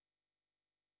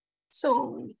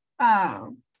 So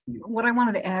what I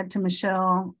wanted to add to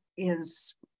Michelle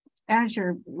is, as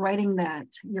you're writing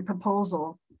your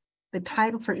proposal, the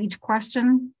title for each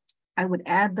question, I would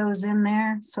add those in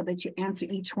there so that you answer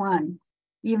each one.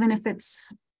 Even if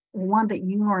it's one that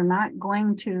you are not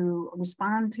going to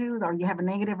respond to, or you have a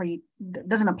negative, or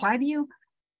doesn't apply to you,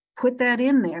 put that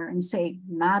in there and say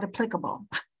not applicable.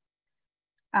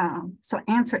 So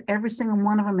answer every single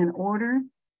one of them in order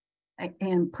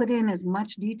and put in as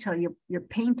much detail. You're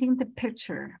painting the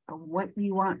picture of what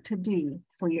you want to do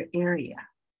for your area.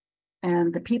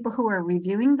 And the people who are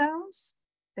reviewing those,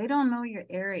 they don't know your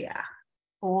area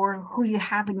or who you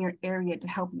have in your area to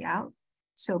help you out.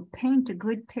 So paint a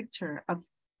good picture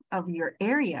of your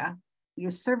area,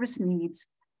 your service needs,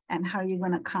 and how you're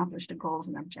going to accomplish the goals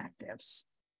and objectives.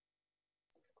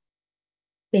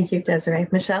 Thank you, Desiree.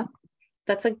 Michelle?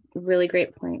 That's a really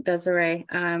great point, Desiree,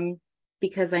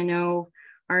 because I know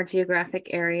our geographic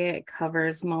area, it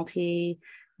covers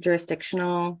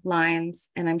multi-jurisdictional lines,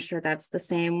 and I'm sure that's the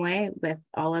same way with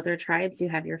all other tribes. You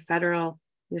have your federal,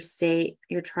 your state,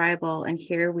 your tribal, and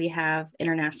here we have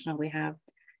international, we have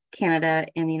Canada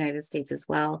and the United States as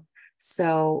well.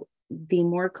 So the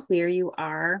more clear you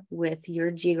are with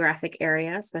your geographic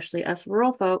area, especially us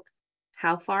rural folk,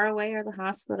 how far away are the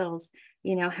hospitals?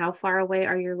 You know, how far away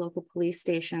are your local police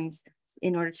stations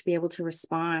in order to be able to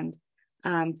respond?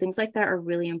 Things like that are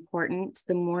really important.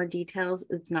 The more details,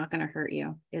 it's not going to hurt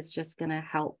you. It's just going to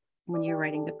help when you're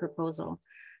writing the proposal.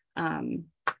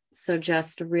 So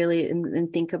just really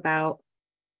and think about,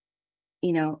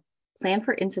 you know, plan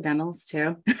for incidentals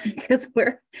too, because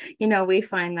we're, you know, we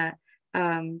find that,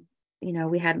 you know,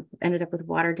 we ended up with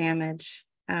water damage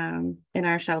in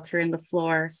our shelter in the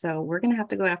floor. So we're going to have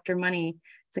to go after money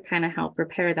to kind of help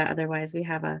repair that. Otherwise we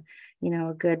have a, you know,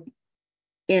 a good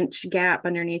inch gap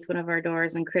underneath one of our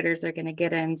doors and critters are going to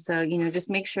get in. So, you know, just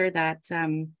make sure that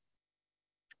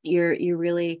you're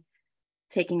really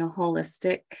taking a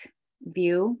holistic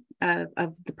view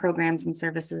of the programs and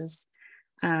services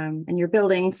and your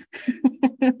buildings,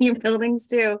 your buildings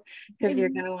too, because you're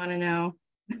going to want to know.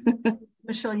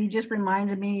 Michelle, you just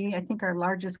reminded me, I think our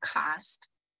largest cost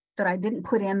that I didn't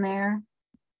put in there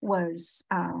was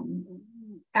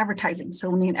advertising. So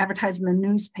when you advertise in the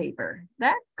newspaper,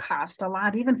 that cost a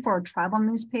lot, even for a tribal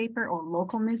newspaper or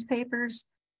local newspapers.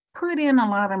 Put in a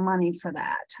lot of money for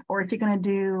that. Or if you're going to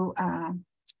do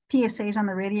PSAs on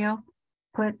the radio,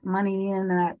 put money in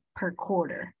that per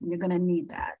quarter. You're going to need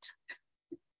that.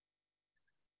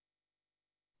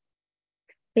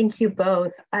 Thank you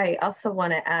both. I also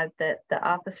want to add that the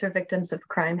Office for Victims of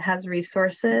Crime has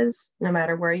resources, no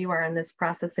matter where you are in this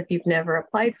process. If you've never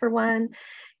applied for one,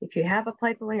 if you have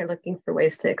applied for one, you're looking for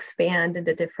ways to expand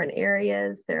into different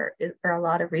areas, there are a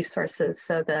lot of resources.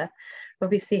 So the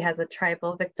OVC has a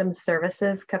Tribal Victim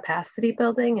Services Capacity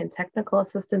Building and Technical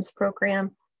Assistance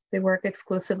Program. They work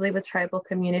exclusively with tribal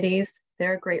communities.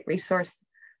 They're a great resource.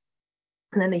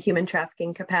 And then the Human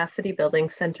Trafficking Capacity Building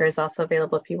Center is also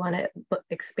available if you want to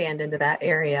expand into that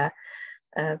area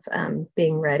of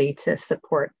being ready to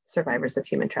support survivors of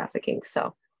human trafficking.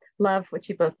 So love what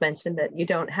you both mentioned, that you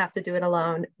don't have to do it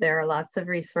alone. There are lots of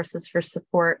resources for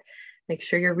support. Make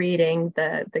sure you're reading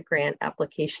the grant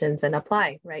applications and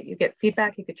apply, right? You get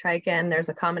feedback, you could try again. There's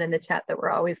a comment in the chat that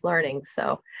we're always learning.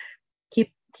 So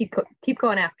keep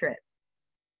going after it.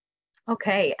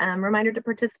 Okay, reminder to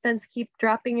participants, keep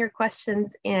dropping your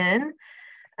questions in.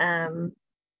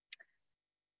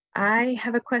 I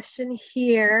have a question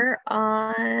here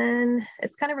on,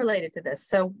 it's kind of related to this.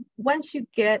 So once you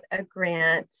get a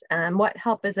grant, what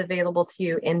help is available to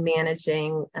you in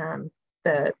managing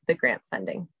the grant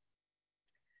funding?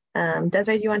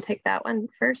 Desiree, do you want to take that one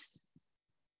first?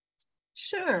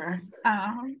 Sure.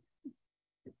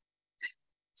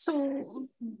 So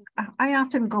I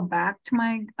often go back to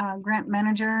my grant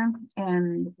manager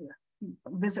and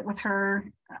visit with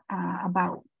her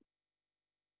about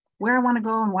where I want to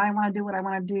go and why I want to do what I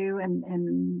want to do.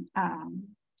 And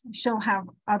she'll have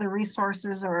other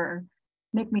resources or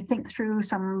make me think through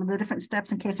some of the different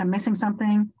steps in case I'm missing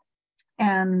something.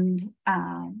 And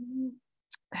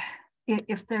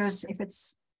if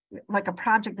it's like a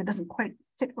project that doesn't quite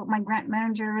fit what my grant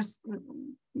manager is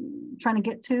trying to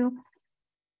get to,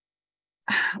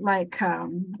 like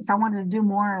if I wanted to do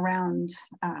more around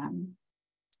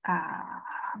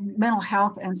mental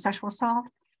health and sexual assault,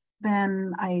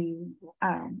 then I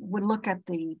would look at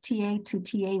the TA to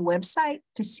TA website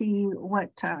to see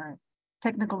what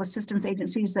technical assistance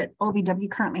agencies that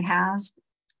OVW currently has.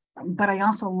 But I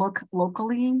also look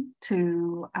locally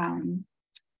to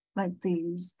like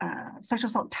these sexual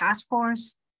assault task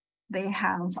force. They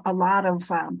have a lot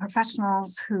of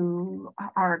professionals who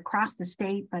are across the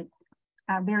state, but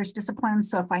various disciplines.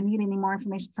 So if I need any more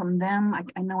information from them,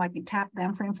 I know I can tap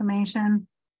them for information.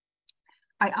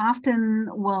 I often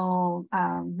will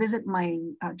visit my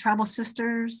tribal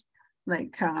sisters,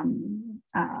 like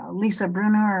Lisa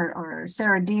Bruner or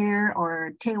Sarah Deer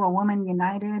or Tewa Women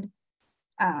United.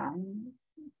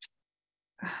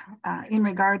 in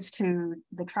regards to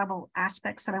the tribal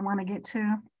aspects that I want to get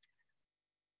to.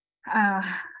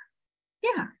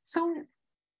 Yeah, so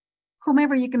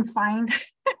whomever you can find,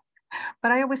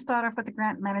 but I always start off with the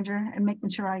grant manager and making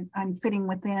sure I'm fitting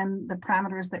within the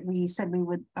parameters that we said we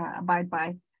would abide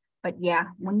by. But yeah,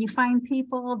 when you find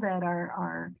people that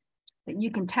are that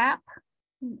you can tap,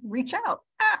 reach out,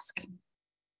 ask.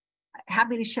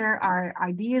 Happy to share our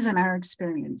ideas and our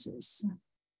experiences.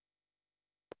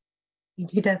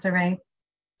 Thank you, Desiree.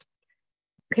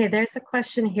 Okay, there's a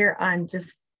question here on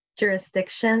just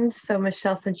jurisdictions. So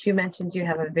Michelle, since you mentioned you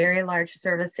have a very large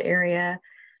service area,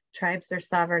 tribes are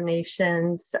sovereign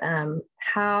nations,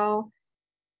 how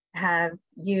have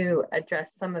you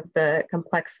addressed some of the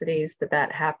complexities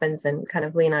that happens and kind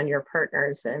of lean on your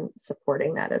partners and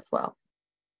supporting that as well?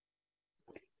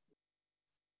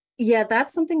 Yeah,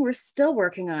 that's something we're still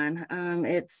working on.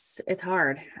 It's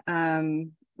hard.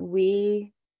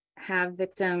 We have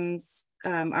victims,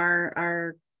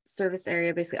 our service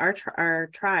area, basically our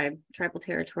tribal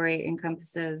territory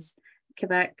encompasses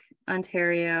Quebec,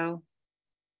 Ontario,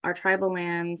 our tribal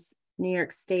lands, New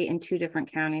York State, and 2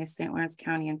 different counties, St. Lawrence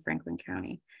County and Franklin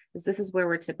County. This is where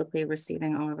we're typically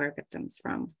receiving all of our victims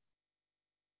from.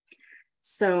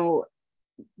 So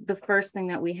the first thing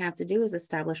that we have to do is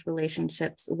establish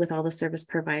relationships with all the service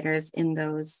providers in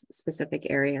those specific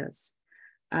areas.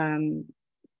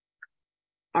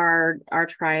 Our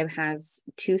tribe has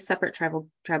 2 separate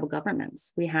tribal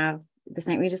governments. We have the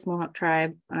St. Regis Mohawk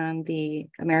tribe on the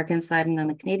American side, and on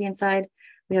the Canadian side,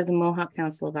 we have the Mohawk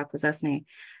Council of Akwesasne.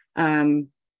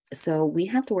 So we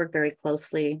have to work very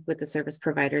closely with the service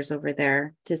providers over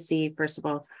there to see, first of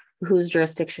all, whose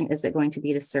jurisdiction is it going to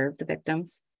be to serve the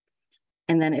victims?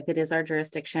 And then if it is our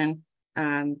jurisdiction,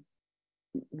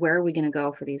 where are we going to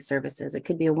go for these services? It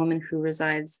could be a woman who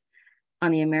resides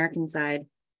on the American side,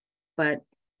 but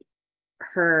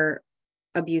her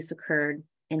abuse occurred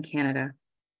in Canada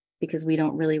because we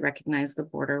don't really recognize the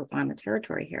border on the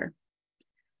territory here.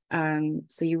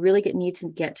 So you really need to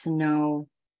get to know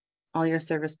all your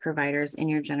service providers in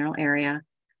your general area,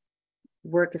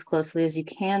 work as closely as you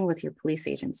can with your police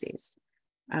agencies,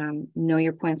 know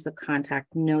your points of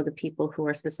contact, know the people who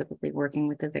are specifically working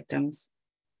with the victims.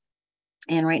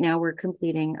 And right now we're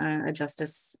completing a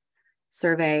justice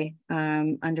survey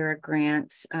under a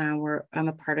grant. I'm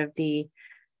a part of the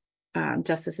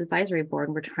Justice Advisory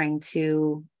Board. We're trying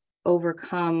to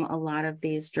overcome a lot of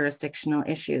these jurisdictional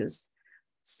issues.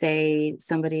 Say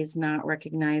somebody's not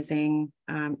recognizing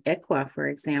ICWA, for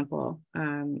example.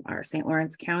 Our St.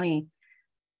 Lawrence County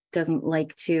doesn't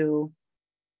like to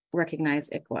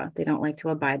recognize ICWA. They don't like to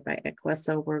abide by ICWA.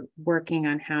 So we're working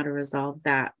on how to resolve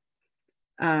that.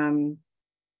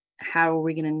 How are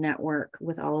we going to network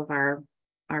with all of our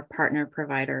partner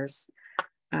providers?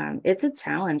 It's a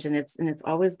challenge, and it's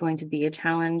always going to be a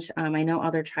challenge. I know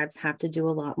other tribes have to do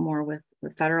a lot more with the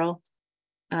federal.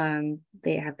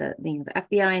 They have the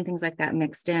FBI and things like that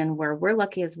mixed in, where we're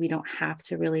lucky as we don't have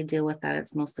to really deal with that.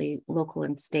 It's mostly local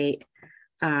and state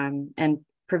and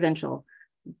provincial,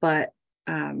 but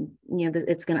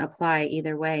it's going to apply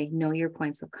either way. Know your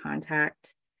points of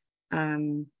contact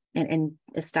and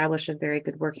establish a very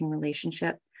good working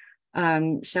relationship.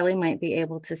 Shelley might be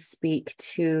able to speak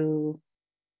to,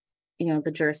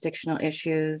 the jurisdictional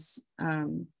issues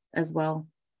as well.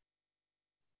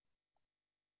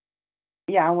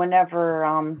 Yeah,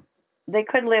 whenever they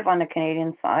could live on the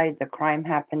Canadian side, the crime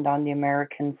happened on the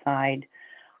American side.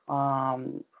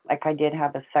 Like I did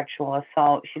have a sexual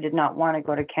assault. She did not want to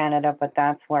go to Canada, but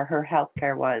that's where her health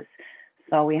care was.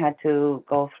 So we had to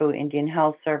go through Indian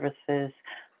Health Services,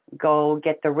 go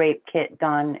get the rape kit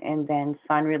done, and then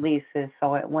sign releases.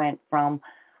 So it went from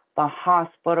the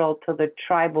hospital to the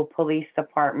tribal police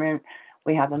department.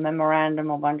 We have a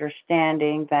memorandum of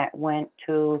understanding that went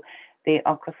to the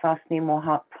Akwesasne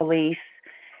Mohawk Police.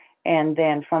 And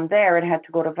then from there, it had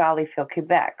to go to Valleyfield,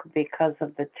 Quebec, because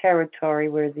of the territory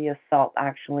where the assault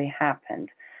actually happened.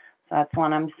 So that's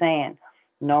what I'm saying.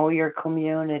 Know your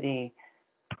community,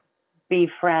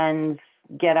 be friends,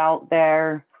 get out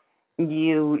there.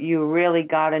 You really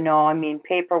got to know. I mean,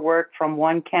 paperwork from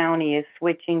one county is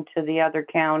switching to the other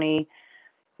county.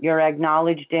 You're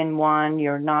acknowledged in one,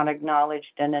 you're not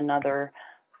acknowledged in another.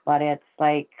 But it's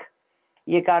like,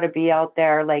 you got to be out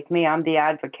there. Like me, I'm the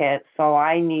advocate, so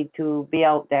I need to be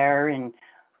out there, and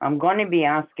I'm going to be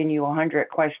asking you 100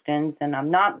 questions, and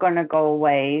I'm not going to go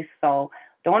away. So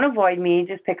don't avoid me.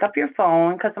 Just pick up your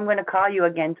phone, because I'm going to call you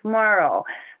again tomorrow.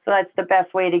 So that's the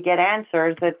best way to get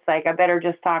answers. It's like, I better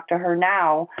just talk to her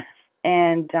now.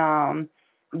 And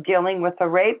dealing with a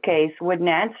rape case, wouldn't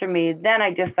answer me. Then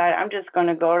I decided I'm just going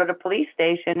to go to the police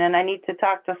station, and I need to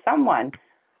talk to someone.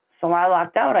 So I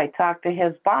locked out. I talked to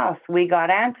his boss. We got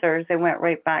answers. They went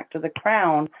right back to the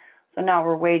Crown. So now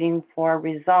we're waiting for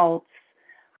results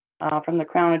from the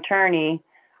Crown attorney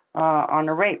on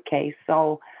a rape case.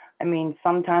 So, I mean,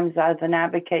 sometimes as an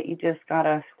advocate, you just got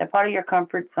to step out of your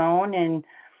comfort zone, and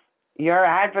you're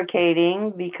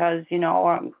advocating because, you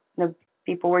know, the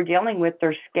people we're dealing with,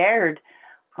 they're scared.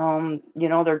 You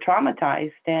know, they're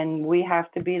traumatized, and we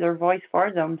have to be their voice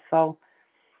for them. So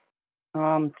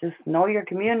just know your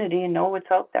community and know what's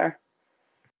out there.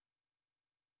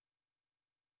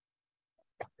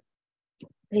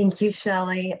 Thank you,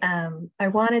 Shelley. I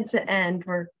wanted to end,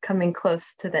 we're coming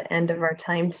close to the end of our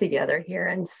time together here,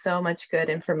 and so much good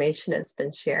information has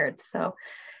been shared. So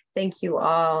thank you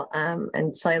all.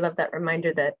 And Shelley, I love that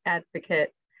reminder that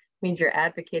advocate means you're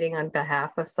advocating on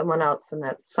behalf of someone else, and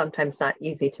that's sometimes not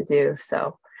easy to do.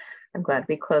 So I'm glad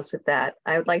we closed with that.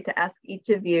 I would like to ask each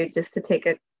of you just to take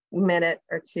a minute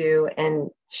or two and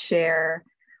share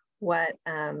what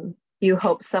you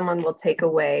hope someone will take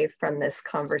away from this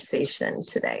conversation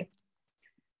today.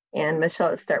 And Michelle,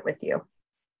 let's start with you.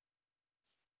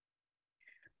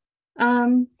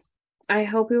 I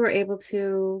hope we were able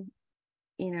to,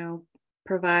 you know,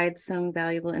 provide some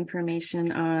valuable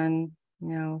information on, you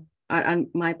know, on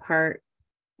my part,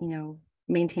 you know,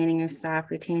 maintaining your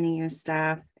staff, retaining your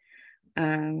staff.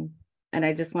 And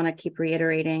I just want to keep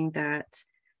reiterating that,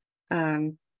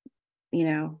 you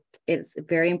know, it's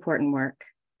very important work,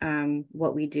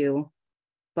 what we do,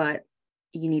 but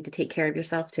you need to take care of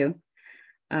yourself too.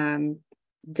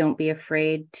 Don't be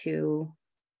afraid to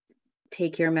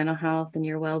take your mental health and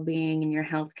your well-being and your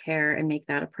health care and make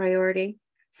that a priority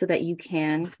so that you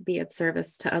can be of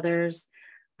service to others.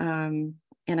 And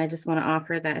I just want to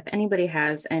offer that if anybody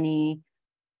has any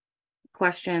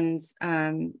questions,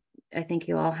 I think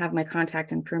you all have my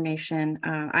contact information.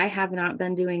 I have not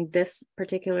been doing this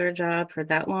particular job for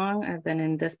that long. I've been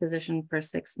in this position for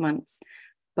 6 months,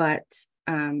 but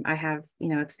I have, you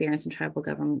know, experience in tribal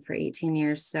government for 18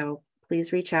 years. So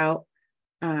please reach out.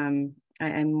 I'm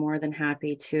more than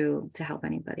happy to help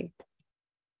anybody.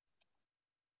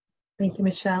 Thank you,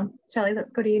 Michelle. Shelley, let's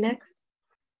go to you next.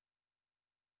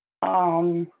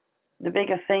 The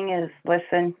biggest thing is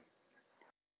listen.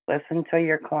 Listen to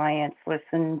your clients,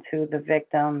 listen to the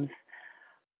victims.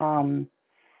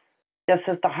 This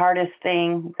is the hardest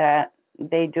thing that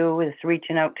they do, is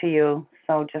reaching out to you.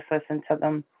 So just listen to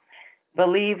them.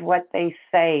 Believe what they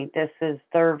say. This is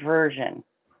their version.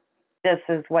 This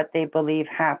is what they believe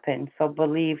happened. So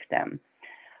believe them.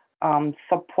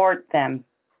 Support them.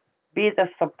 Be the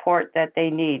support that they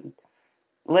need.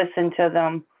 Listen to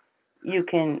them. You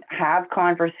can have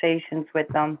conversations with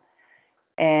them.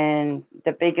 And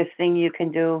the biggest thing you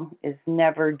can do is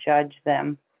never judge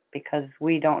them, because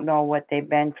we don't know what they've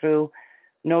been through.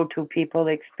 No two people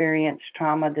experience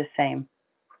trauma the same.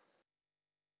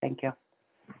 Thank you.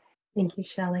 Thank you,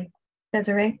 Shelley.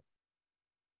 Desiree?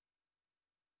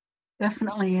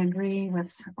 Definitely agree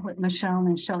with what Michelle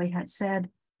and Shelley had said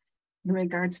in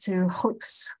regards to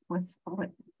hopes with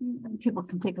what people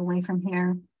can take away from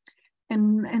here.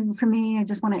 And for me, I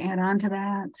just want to add on to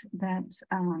that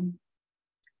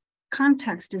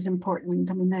context is important.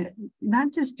 I mean,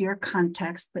 not just your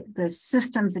context, but the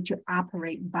systems that you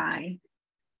operate by,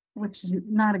 which is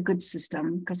not a good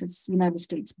system because it's United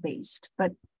States based,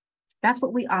 but that's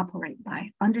what we operate by.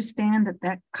 Understand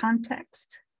that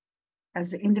context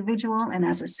as an individual and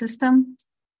as a system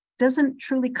doesn't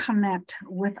truly connect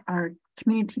with our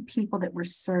community people that we're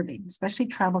serving, especially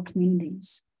tribal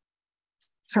communities.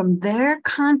 From their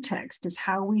context is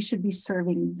how we should be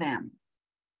serving them,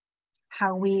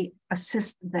 how we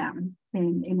assist them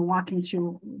in walking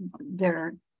through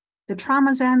the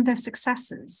traumas and their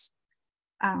successes.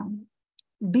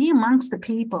 Be amongst the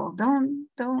people.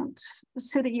 Don't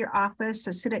sit at your office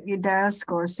or sit at your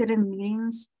desk or sit in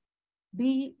meetings.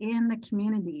 Be in the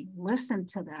community. Listen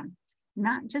to them,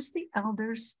 not just the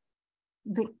elders,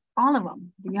 all of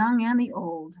them, the young and the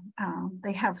old.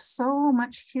 They have so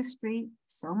much history,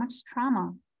 so much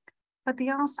trauma, but they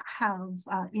also have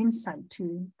insight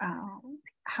to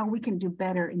how we can do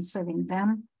better in serving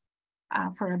them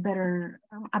for a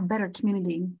better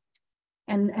community.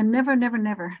 And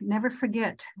never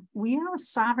forget, we are a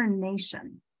sovereign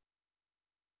nation.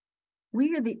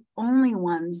 We are the only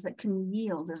ones that can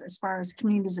yield as far as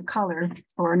communities of color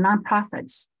or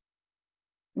nonprofits.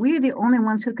 We are the only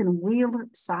ones who can wield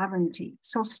sovereignty.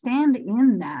 So stand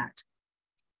in that.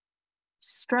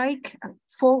 Strike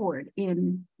forward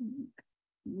in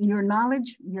your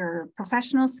knowledge, your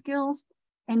professional skills,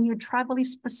 and your tribally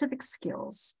specific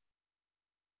skills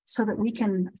so that we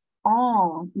can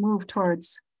all move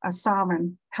towards a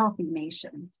sovereign, healthy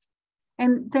nation.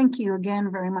 And thank you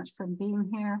again very much for being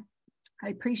here. I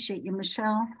appreciate you,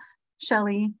 Michelle,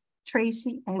 Shelley,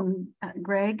 Tracy, and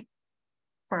Greg,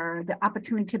 for the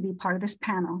opportunity to be part of this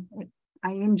panel.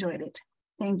 I enjoyed it.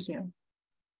 Thank you.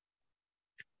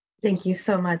 Thank you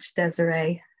so much,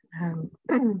 Desiree.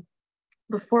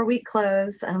 Before we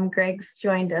close, Greg's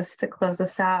joined us to close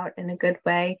us out in a good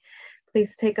way.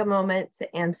 Please take a moment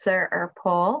to answer our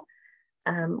poll.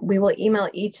 We will email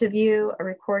each of you a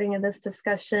recording of this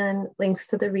discussion, links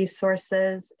to the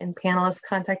resources, and panelist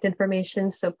contact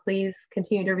information. So please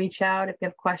continue to reach out if you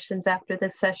have questions after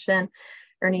this session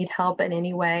or need help in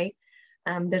any way.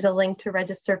 There's a link to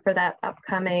register for that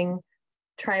upcoming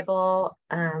tribal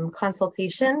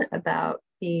consultation about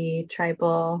the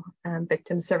Tribal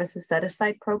Victim Services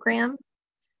Set-Aside Program.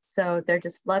 So there are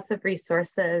just lots of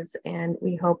resources, and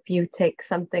we hope you take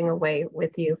something away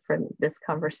with you from this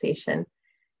conversation.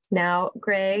 Now,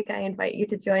 Greg, I invite you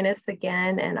to join us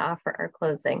again and offer our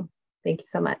closing. Thank you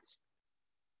so much.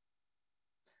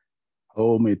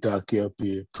 Oh,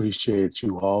 Mitakiapi, appreciate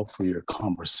you all for your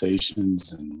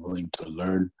conversations and willing to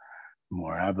learn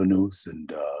more avenues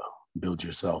and build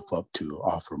yourself up to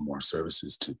offer more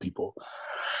services to people.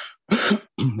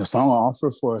 The song I offer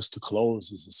for us to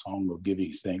close is a song of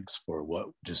giving thanks for what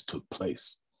just took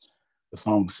place. The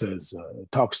song says, it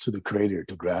talks to the creator,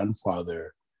 to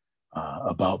grandfather,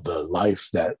 about the life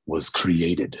that was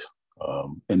created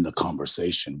in the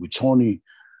conversation. Wichoni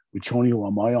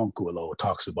Wamayankulo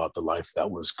talks about the life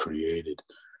that was created.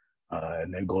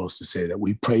 And it goes to say that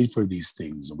we prayed for these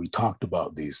things and we talked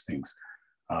about these things.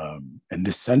 And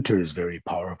this center is very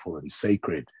powerful and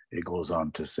sacred. It goes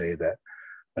on to say that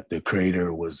the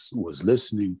creator was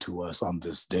listening to us on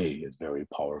this day is very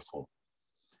powerful.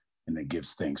 And it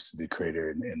gives thanks to the creator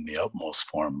in the utmost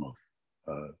form of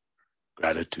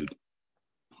gratitude.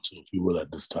 So if you will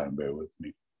at this time, bear with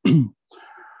me.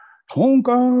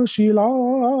 Tonka shila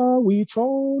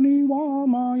wichoni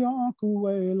wama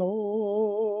yakuelo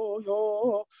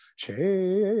yo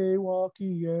che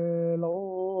wakielo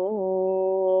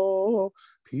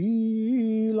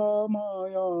pila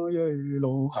maya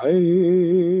yelo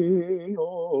hey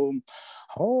yo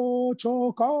ho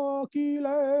choka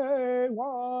kile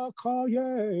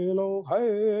wakayelo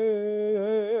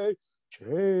hey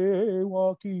che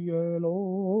wakielo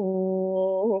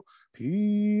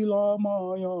pila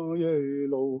maya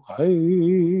yelo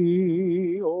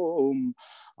hey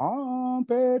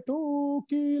ampetu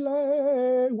kile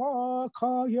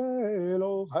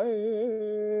wakayelo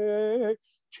hey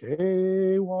che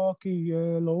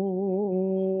wakielo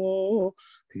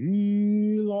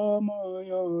pila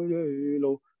maya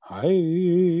yelo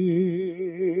hey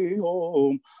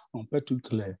ampetu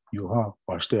kile yuha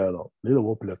pastelo little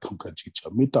wopla tonka chicha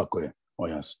mitako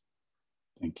oyas.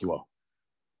 Thank you all.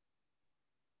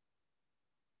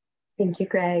 Thank you,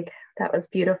 Greg. That was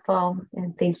beautiful.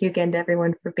 And thank you again to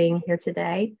everyone for being here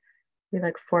today. We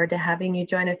look forward to having you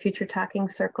join a future Talking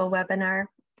Circle webinar.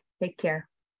 Take care.